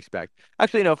you could expect.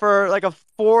 Actually, no, for like a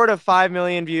 4 to 5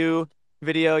 million view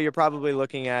video, you're probably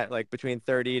looking at like between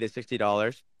 $30 to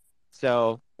 $60.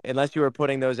 So unless you were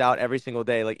putting those out every single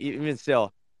day, like even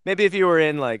still, maybe if you were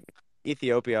in like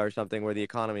Ethiopia or something where the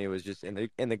economy was just in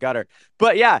the gutter.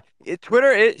 But yeah,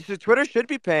 Twitter should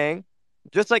be paying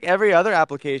just like every other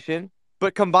application.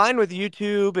 But combined with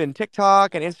YouTube and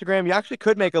TikTok and Instagram, you actually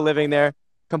could make a living there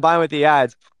combined with the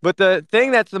ads. But the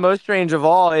thing that's the most strange of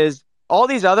all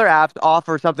these other apps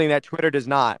offer something that Twitter does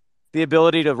not, the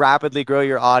ability to rapidly grow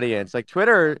your audience. Like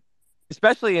Twitter,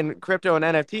 especially in crypto and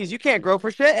NFTs, you can't grow for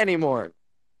shit anymore.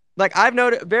 Like I've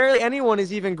noticed barely anyone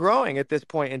is even growing at this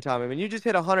point in time. I mean, you just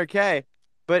hit 100K,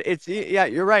 but yeah,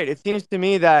 you're right. It seems to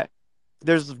me that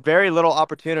there's very little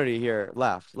opportunity here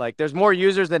left. Like there's more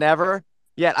users than ever,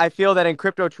 yet I feel that in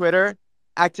crypto Twitter,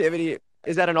 activity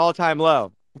is at an all-time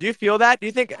low. Do you feel that? Do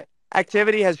you think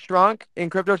activity has shrunk in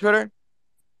crypto Twitter?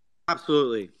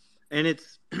 Absolutely. And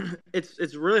it's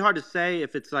it's really hard to say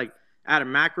if it's like at a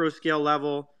macro scale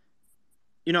level.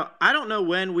 I don't know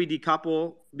when we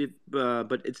decouple,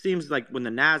 but it seems like when the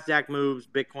Nasdaq moves,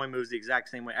 Bitcoin moves the exact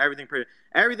same way.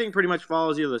 Everything pretty much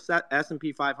follows either the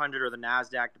S&P 500 or the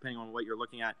Nasdaq, depending on what you're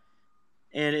looking at.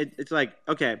 And it's like,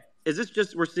 okay, is this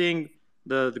just we're seeing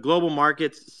the global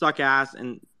markets suck ass,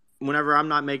 and whenever I'm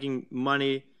not making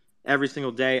money every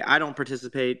single day, I don't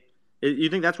participate. You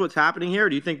think that's what's happening here, or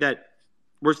do you think that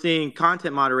we're seeing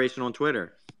content moderation on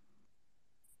Twitter?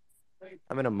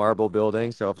 I'm in a marble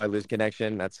building, so if I lose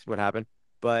connection, that's what happened.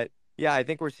 But yeah, I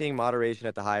think we're seeing moderation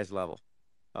at the highest level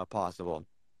possible.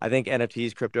 I think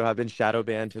NFTs, crypto have been shadow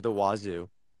banned to the wazoo.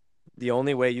 The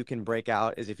only way you can break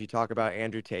out is if you talk about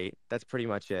Andrew Tate. That's pretty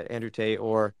much it. Andrew Tate,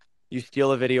 or you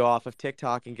steal a video off of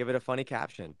TikTok and give it a funny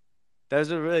caption.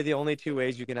 Those are really the only two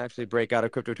ways you can actually break out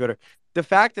of crypto Twitter. The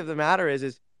fact of the matter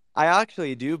is I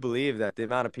actually do believe that the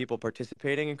amount of people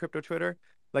participating in crypto Twitter,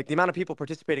 like the amount of people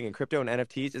participating in crypto and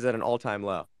NFTs, is at an all-time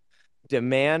low.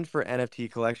 Demand for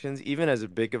NFT collections, even as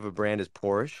big of a brand as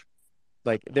Porsche,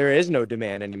 like there is no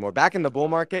demand anymore. Back in the bull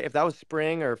market, if that was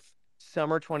spring or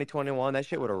summer 2021, that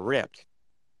shit would have ripped.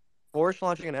 Porsche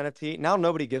launching an NFT, now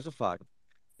nobody gives a fuck.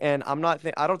 And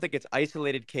I don't think it's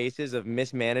isolated cases of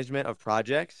mismanagement of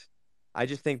projects. I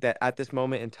just think that at this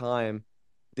moment in time,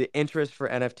 the interest for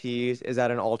NFTs is at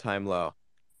an all-time low.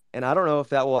 And I don't know if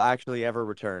that will actually ever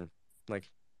return. Like,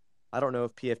 I don't know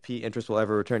if PFP interest will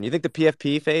ever return. You think the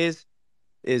PFP phase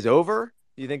is over?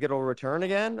 Do you think it'll return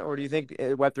again? Or do you think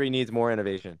Web3 needs more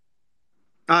innovation?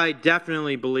 I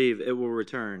definitely believe it will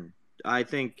return. I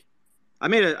think I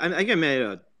think I made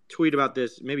a tweet about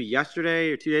this maybe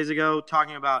yesterday or 2 days ago,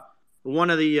 talking about one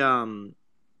of the um,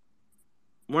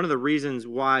 one of the reasons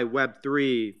why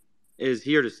Web3 is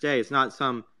here to stay. It's not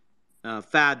some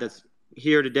fad that's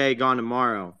here today, gone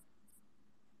tomorrow.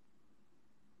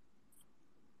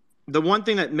 The one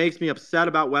thing that makes me upset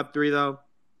about Web3 though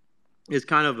is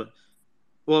kind of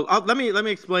let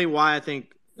me explain why I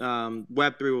think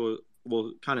Web3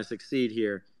 will kind of succeed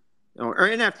here, or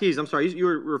NFTs. I'm sorry, you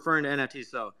were referring to NFTs.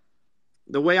 So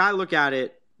the way I look at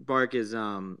it, Bark, is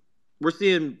we're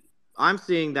seeing I'm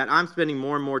seeing that I'm spending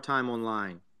more and more time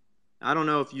online. I don't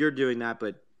know if you're doing that,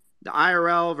 but the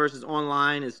IRL versus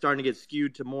online is starting to get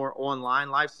skewed to more online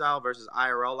lifestyle versus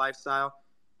IRL lifestyle.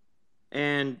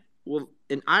 And well,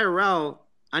 in IRL,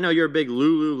 I know you're a big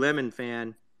Lululemon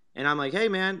fan, and I'm like, hey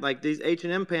man, like these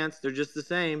H&M pants, they're just the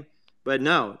same. But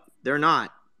no, they're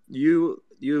not. You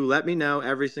let me know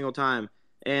every single time.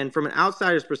 And from an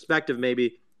outsider's perspective,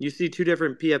 maybe you see two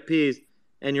different PFPs,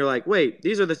 and you're like, wait,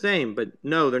 these are the same, but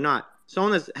no, they're not.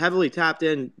 Someone that's heavily tapped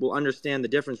in will understand the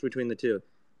difference between the two.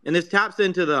 And this taps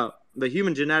into the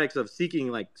human genetics of seeking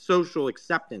like social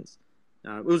acceptance.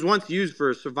 It was once used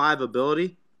for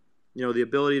survivability, the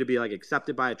ability to be like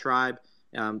accepted by a tribe.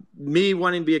 Me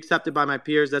wanting to be accepted by my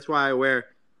peers. That's why I wear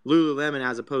Lululemon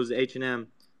as opposed to H&M.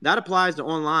 That applies to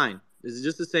online. It's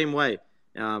just the same way.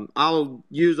 I'll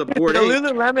use a The Bored Ape.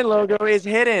 Lululemon logo is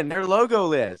hidden. They're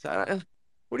logoless.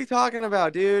 What are you talking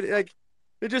about, dude? Like,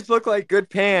 they just look like good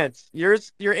pants. Your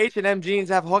H&M jeans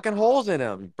have fucking holes in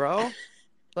them, bro.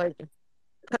 Like,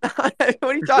 what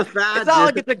are you It's a talking? It's fad,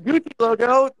 not dude. like Well, it's a Gucci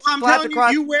logo I'm slapped telling you,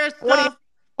 across you wear 20, stuff.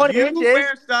 20 You inches.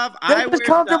 wear stuff. They're I just wear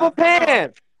comfortable stuff. Hang on.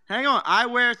 pants. Hang on. I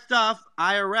wear stuff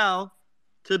IRL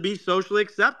to be socially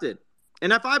accepted.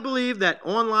 And if I believe that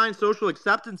online social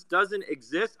acceptance doesn't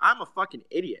exist, I'm a fucking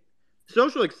idiot.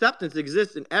 Social acceptance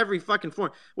exists in every fucking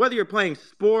form. Whether you're playing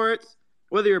sports,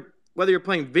 whether you're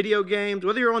playing video games,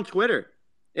 whether you're on Twitter.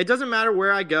 It doesn't matter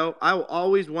where I go. I will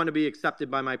always want to be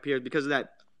accepted by my peers because of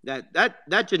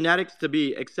that genetics to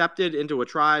be accepted into a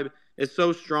tribe is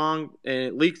so strong and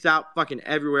it leaks out fucking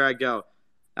everywhere I go.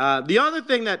 The other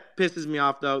thing that pisses me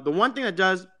off, though, the one thing that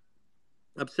does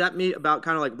upset me about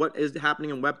kind of like what is happening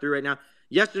in Web3 right now.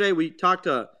 Yesterday we talked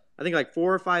to I think like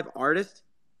 4 or 5 artists.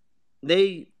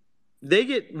 They they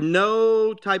get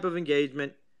no type of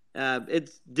engagement.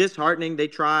 It's disheartening. They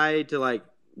try to like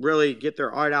really get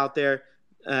their art out there,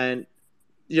 and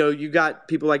you got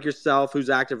people like yourself who's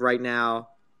active right now.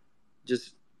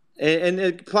 Just and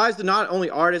it applies to not only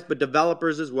artists but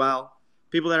developers as well.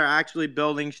 People that are actually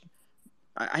building.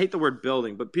 I hate the word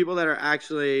building, but people that are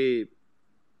actually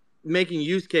making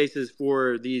use cases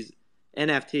for these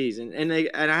NFTs, and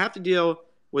I have to deal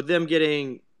with them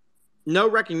getting no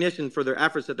recognition for their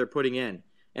efforts that they're putting in.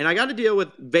 And I got to deal with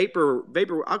vapor.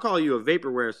 I'll call you a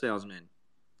vaporware salesman.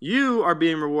 You are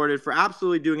being rewarded for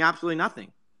absolutely doing absolutely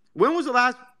nothing. When was the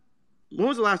last when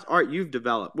was the last art you've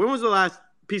developed? When was the last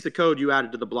piece of code you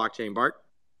added to the blockchain, Bart?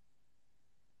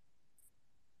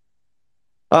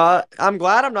 I'm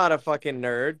glad I'm not a fucking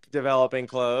nerd developing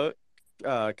code,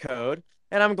 and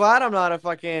I'm glad I'm not a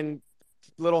fucking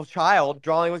little child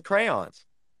drawing with crayons.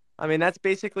 I mean, that's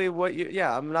basically what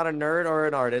yeah, I'm not a nerd or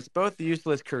an artist. Both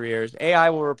useless careers. AI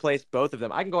will replace both of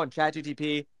them. I can go on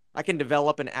ChatGPT. I can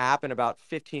develop an app in about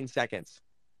 15 seconds.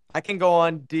 I can go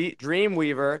on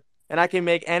Dreamweaver and I can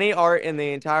make any art in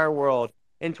the entire world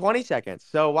in 20 seconds.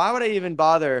 So why would I even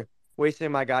bother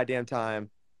wasting my goddamn time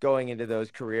going into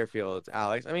those career fields,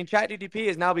 Alex? I mean, ChatGPT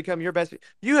has now become your best.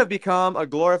 You have become a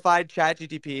glorified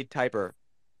ChatGPT typer.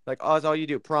 Like, oh, that's all you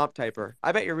do, prompt typer.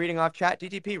 I bet you're reading off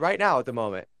ChatGPT right now at the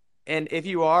moment. And if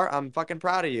you are, I'm fucking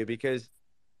proud of you because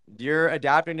you're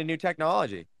adapting to new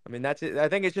technology. I mean, that's it. I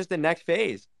think it's just the next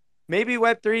phase. Maybe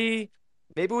Web3,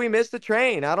 maybe we missed the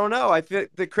train. I don't know. I feel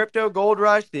the crypto gold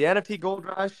rush, the NFT gold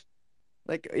rush.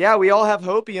 Like, yeah, we all have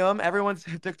hopium. Everyone's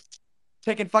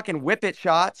taking fucking whippet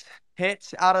shots,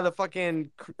 hits out of the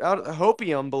fucking out of the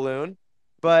hopium balloon.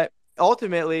 But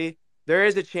ultimately, there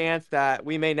is a chance that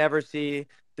we may never see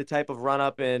the type of run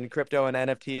up in crypto and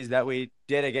NFTs that we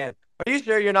did again. Are you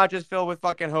sure you're not just filled with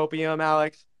fucking hopium,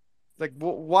 Alex? Like,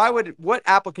 what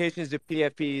applications do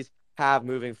PFPs have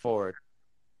moving forward?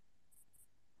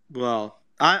 Well,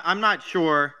 I'm not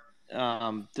sure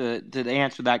to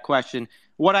answer that question.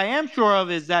 What I am sure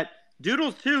of is that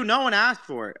Doodles 2, no one asked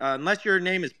for it, unless your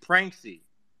name is Pranksy.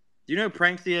 Do you know who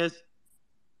Pranksy is?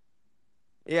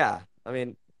 Yeah, I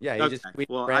mean, yeah, he Okay. just we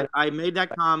Well, ran. I made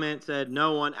that comment, said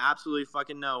no one, absolutely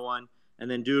fucking no one. And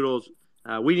then Doodles,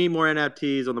 we need more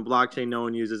NFTs on the blockchain no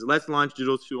one uses. Let's launch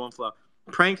Doodles 2 on Flow.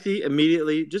 Pranksy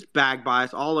immediately just bag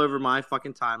bias all over my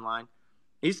fucking timeline.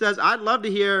 He says, I'd love to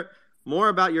hear more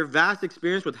about your vast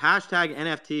experience with hashtag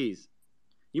NFTs.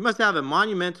 You must have a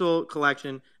monumental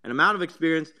collection and amount of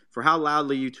experience for how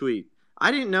loudly you tweet.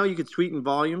 I didn't know you could tweet in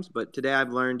volumes, but today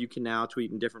I've learned you can now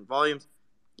tweet in different volumes.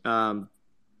 And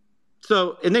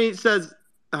then he says,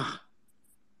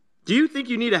 do you think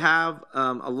you need to have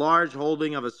a large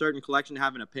holding of a certain collection to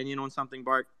have an opinion on something,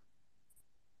 Bart?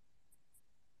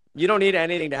 You don't need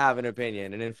anything to have an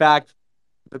opinion. And in fact,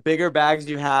 the bigger bags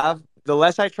you have, the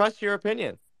less I trust your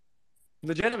opinion.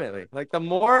 Legitimately. Like, the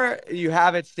more you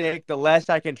have at stake, the less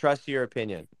I can trust your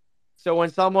opinion. So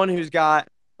when someone who's got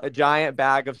a giant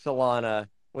bag of Solana,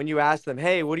 when you ask them,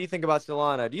 hey, what do you think about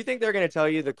Solana? Do you think they're going to tell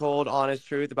you the cold, honest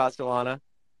truth about Solana?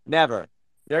 Never.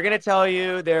 They're going to tell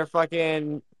you their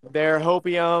hopium,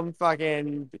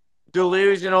 fucking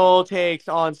delusional takes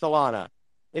on Solana.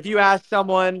 If you ask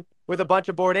someone with a bunch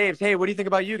of Bored Apes, hey, what do you think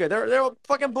about Yuga? They're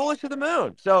fucking bullish to the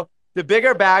moon. So the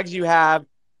bigger bags you have,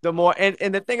 the more. And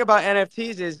the thing about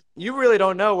NFTs is you really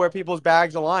don't know where people's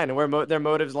bags align and where their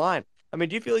motives align. I mean,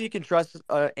 do you feel you can trust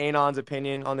Anon's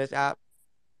opinion on this app?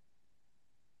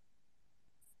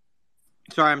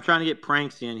 Sorry, I'm trying to get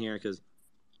Pranksy in here because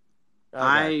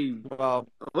Okay. Well,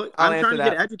 I'll I'm answer trying to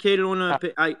get that. educated on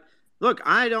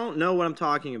I don't know what I'm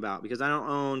talking about because I don't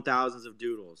own thousands of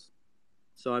doodles.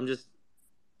 So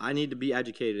I need to be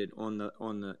educated on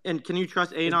the. And can you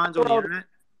trust Anons on the internet?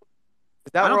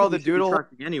 Is that I don't where all think the we should be doodle,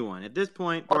 trusting anyone at this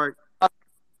point, Bart.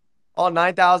 all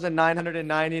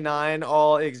 9,999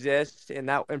 all exists in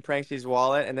Pranksy's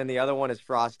wallet, and then the other one is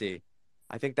Frosty.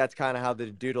 I think that's kind of how the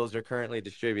doodles are currently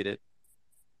distributed.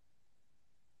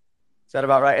 Is that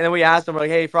about right? And then we asked him, like,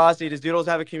 hey, Frosty, does Doodles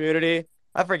have a community?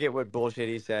 I forget what bullshit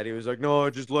he said. He was like, no, I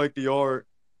just like the art.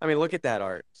 I mean, look at that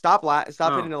art. Stop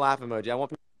hitting the laugh emoji. I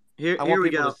want Here we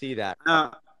people go. to see that.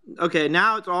 Okay,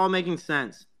 now it's all making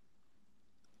sense.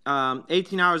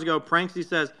 18 hours ago, Pranksy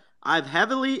says, I've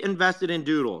heavily invested in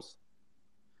Doodles,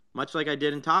 much like I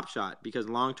did in Top Shot, because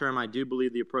long term I do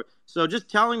believe the approach. So just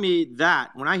telling me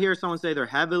that when I hear someone say they're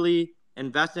heavily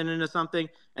invested into something,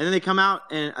 and then they come out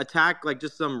and attack like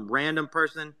just some random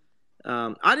person.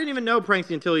 I didn't even know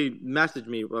Pranksy until he messaged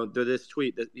me through this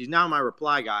tweet. He's now my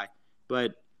reply guy,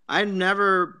 but I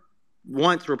never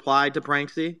once replied to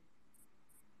Pranksy.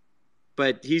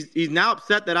 But he's now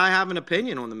upset that I have an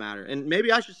opinion on the matter, and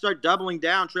maybe I should start doubling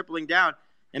down, tripling down,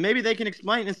 and maybe they can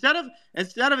explain instead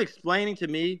of explaining to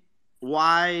me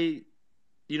why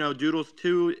Doodles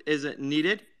 2 isn't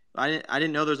needed. I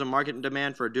didn't know there's a market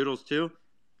demand for Doodles 2,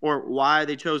 or why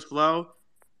they chose Flow.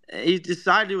 He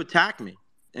decided to attack me.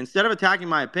 Instead of attacking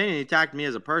my opinion, he attacked me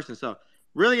as a person. So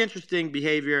really interesting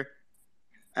behavior.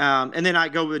 And then I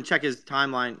go and check his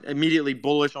timeline. Immediately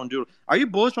bullish on Doodles. Are you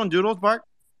bullish on Doodles, Bart?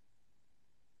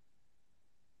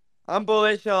 I'm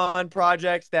bullish on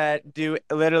projects that do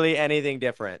literally anything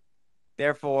different.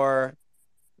 Therefore,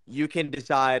 you can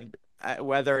decide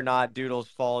whether or not Doodles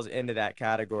falls into that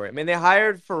category. I mean, they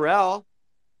hired Pharrell,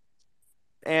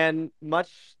 and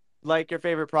much like your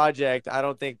favorite project, I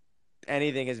don't think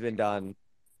anything has been done.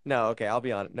 No, okay, I'll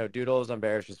be honest. No, Doodles, I'm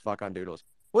bearish as fuck on Doodles.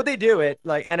 What they do it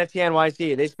like NFT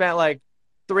NYC, they spent like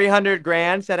 300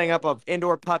 grand setting up an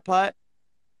indoor putt putt.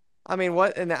 I mean,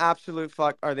 what in the absolute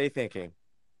fuck are they thinking?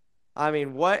 I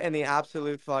mean, what in the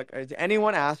absolute fuck? Did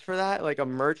anyone ask for that? Like a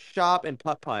merch shop and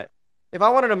putt putt. If I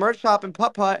wanted a merch shop and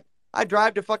putt putt, I'd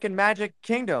drive to fucking Magic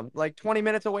Kingdom, like 20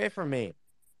 minutes away from me.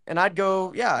 And I'd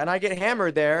go, yeah, and I get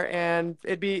hammered there, and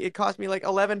it cost me like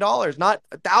 $11, not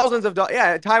thousands of dollars.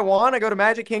 Yeah, Taiwan, I go to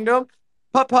Magic Kingdom,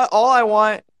 putt putt, all I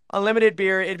want, unlimited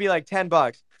beer, it'd be like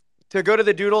 $10. To go to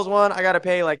the Doodles one, I gotta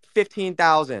pay like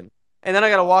 15,000. And then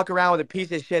I gotta walk around with a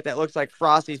piece of shit that looks like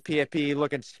Frosty's PFP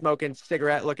looking, smoking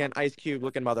cigarette looking, Ice Cube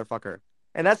looking motherfucker.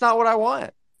 And that's not what I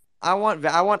want. I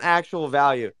want actual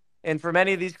value. And for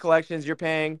many of these collections, you're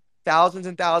paying thousands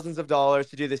and thousands of dollars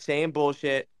to do the same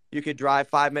bullshit you could drive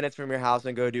 5 minutes from your house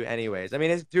and go do anyways. I mean,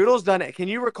 has Doodles done it? Can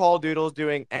you recall Doodles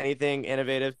doing anything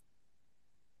innovative?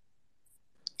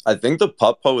 I think the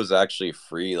putt-putt was actually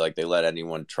free. Like, they let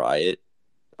anyone try it.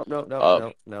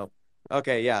 No.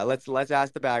 Okay, yeah. Let's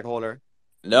ask the bag holder.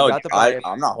 No, got the bias.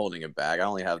 I'm not holding it back. I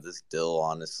only have this dill,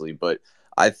 honestly. But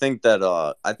I think that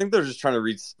I think they're just trying to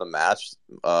reach the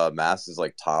masses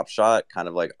like Top Shot, kind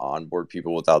of like onboard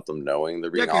people without them knowing they're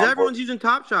being because onboard. everyone's using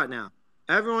Top Shot now.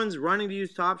 Everyone's running to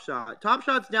use Top Shot. Top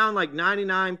Shot's down like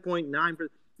 99.9%.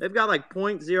 They've got like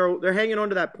 0.0. They're hanging on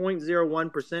to that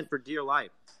 0.01% for dear life.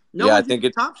 No one's using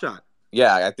Top Shot.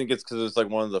 Yeah, I think it's because it's like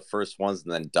one of the first ones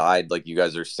and then died. Like you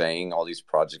guys are saying, all these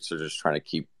projects are just trying to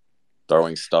keep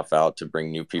throwing stuff out to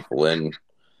bring new people in.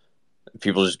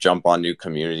 people just jump on new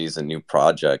communities and new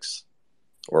projects,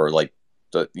 or like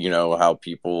how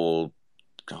people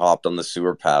hopped on the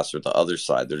sewer pass or the other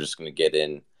side. They're just going to get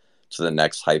in to the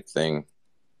next hype thing.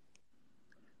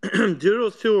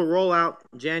 Doodles 2 will roll out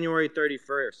January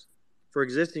 31st for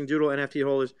existing Doodle NFT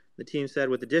holders, the team said,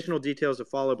 with additional details to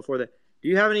follow before that. Do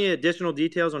you have any additional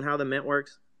details on how the mint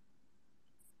works?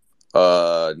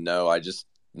 No, I just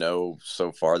know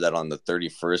so far that on the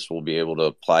 31st we'll be able to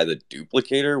apply the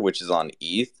duplicator, which is on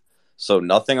ETH. So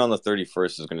nothing on the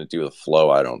 31st is going to do the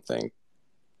flow, I don't think.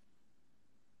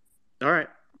 All right.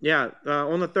 Yeah.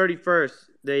 On the 31st,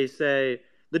 they say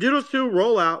the Doodles 2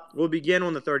 rollout will begin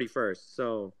on the 31st.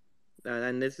 So,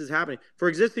 and this is happening. For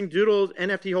existing Doodles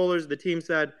NFT holders, the team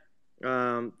said, it's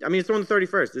on the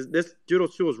 31st. This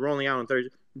Doodles 2 is rolling out on 30th.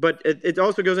 But it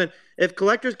also goes in, if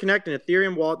collectors connect an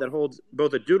Ethereum wallet that holds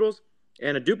both a Doodles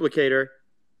and a duplicator,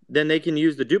 then they can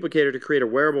use the duplicator to create a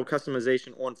wearable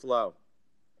customization on Flow.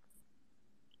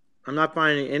 I'm not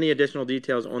finding any additional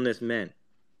details on this mint.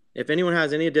 If anyone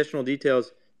has any additional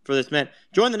details for this mint,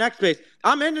 join the next space.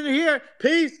 I'm ending it here.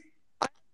 Peace.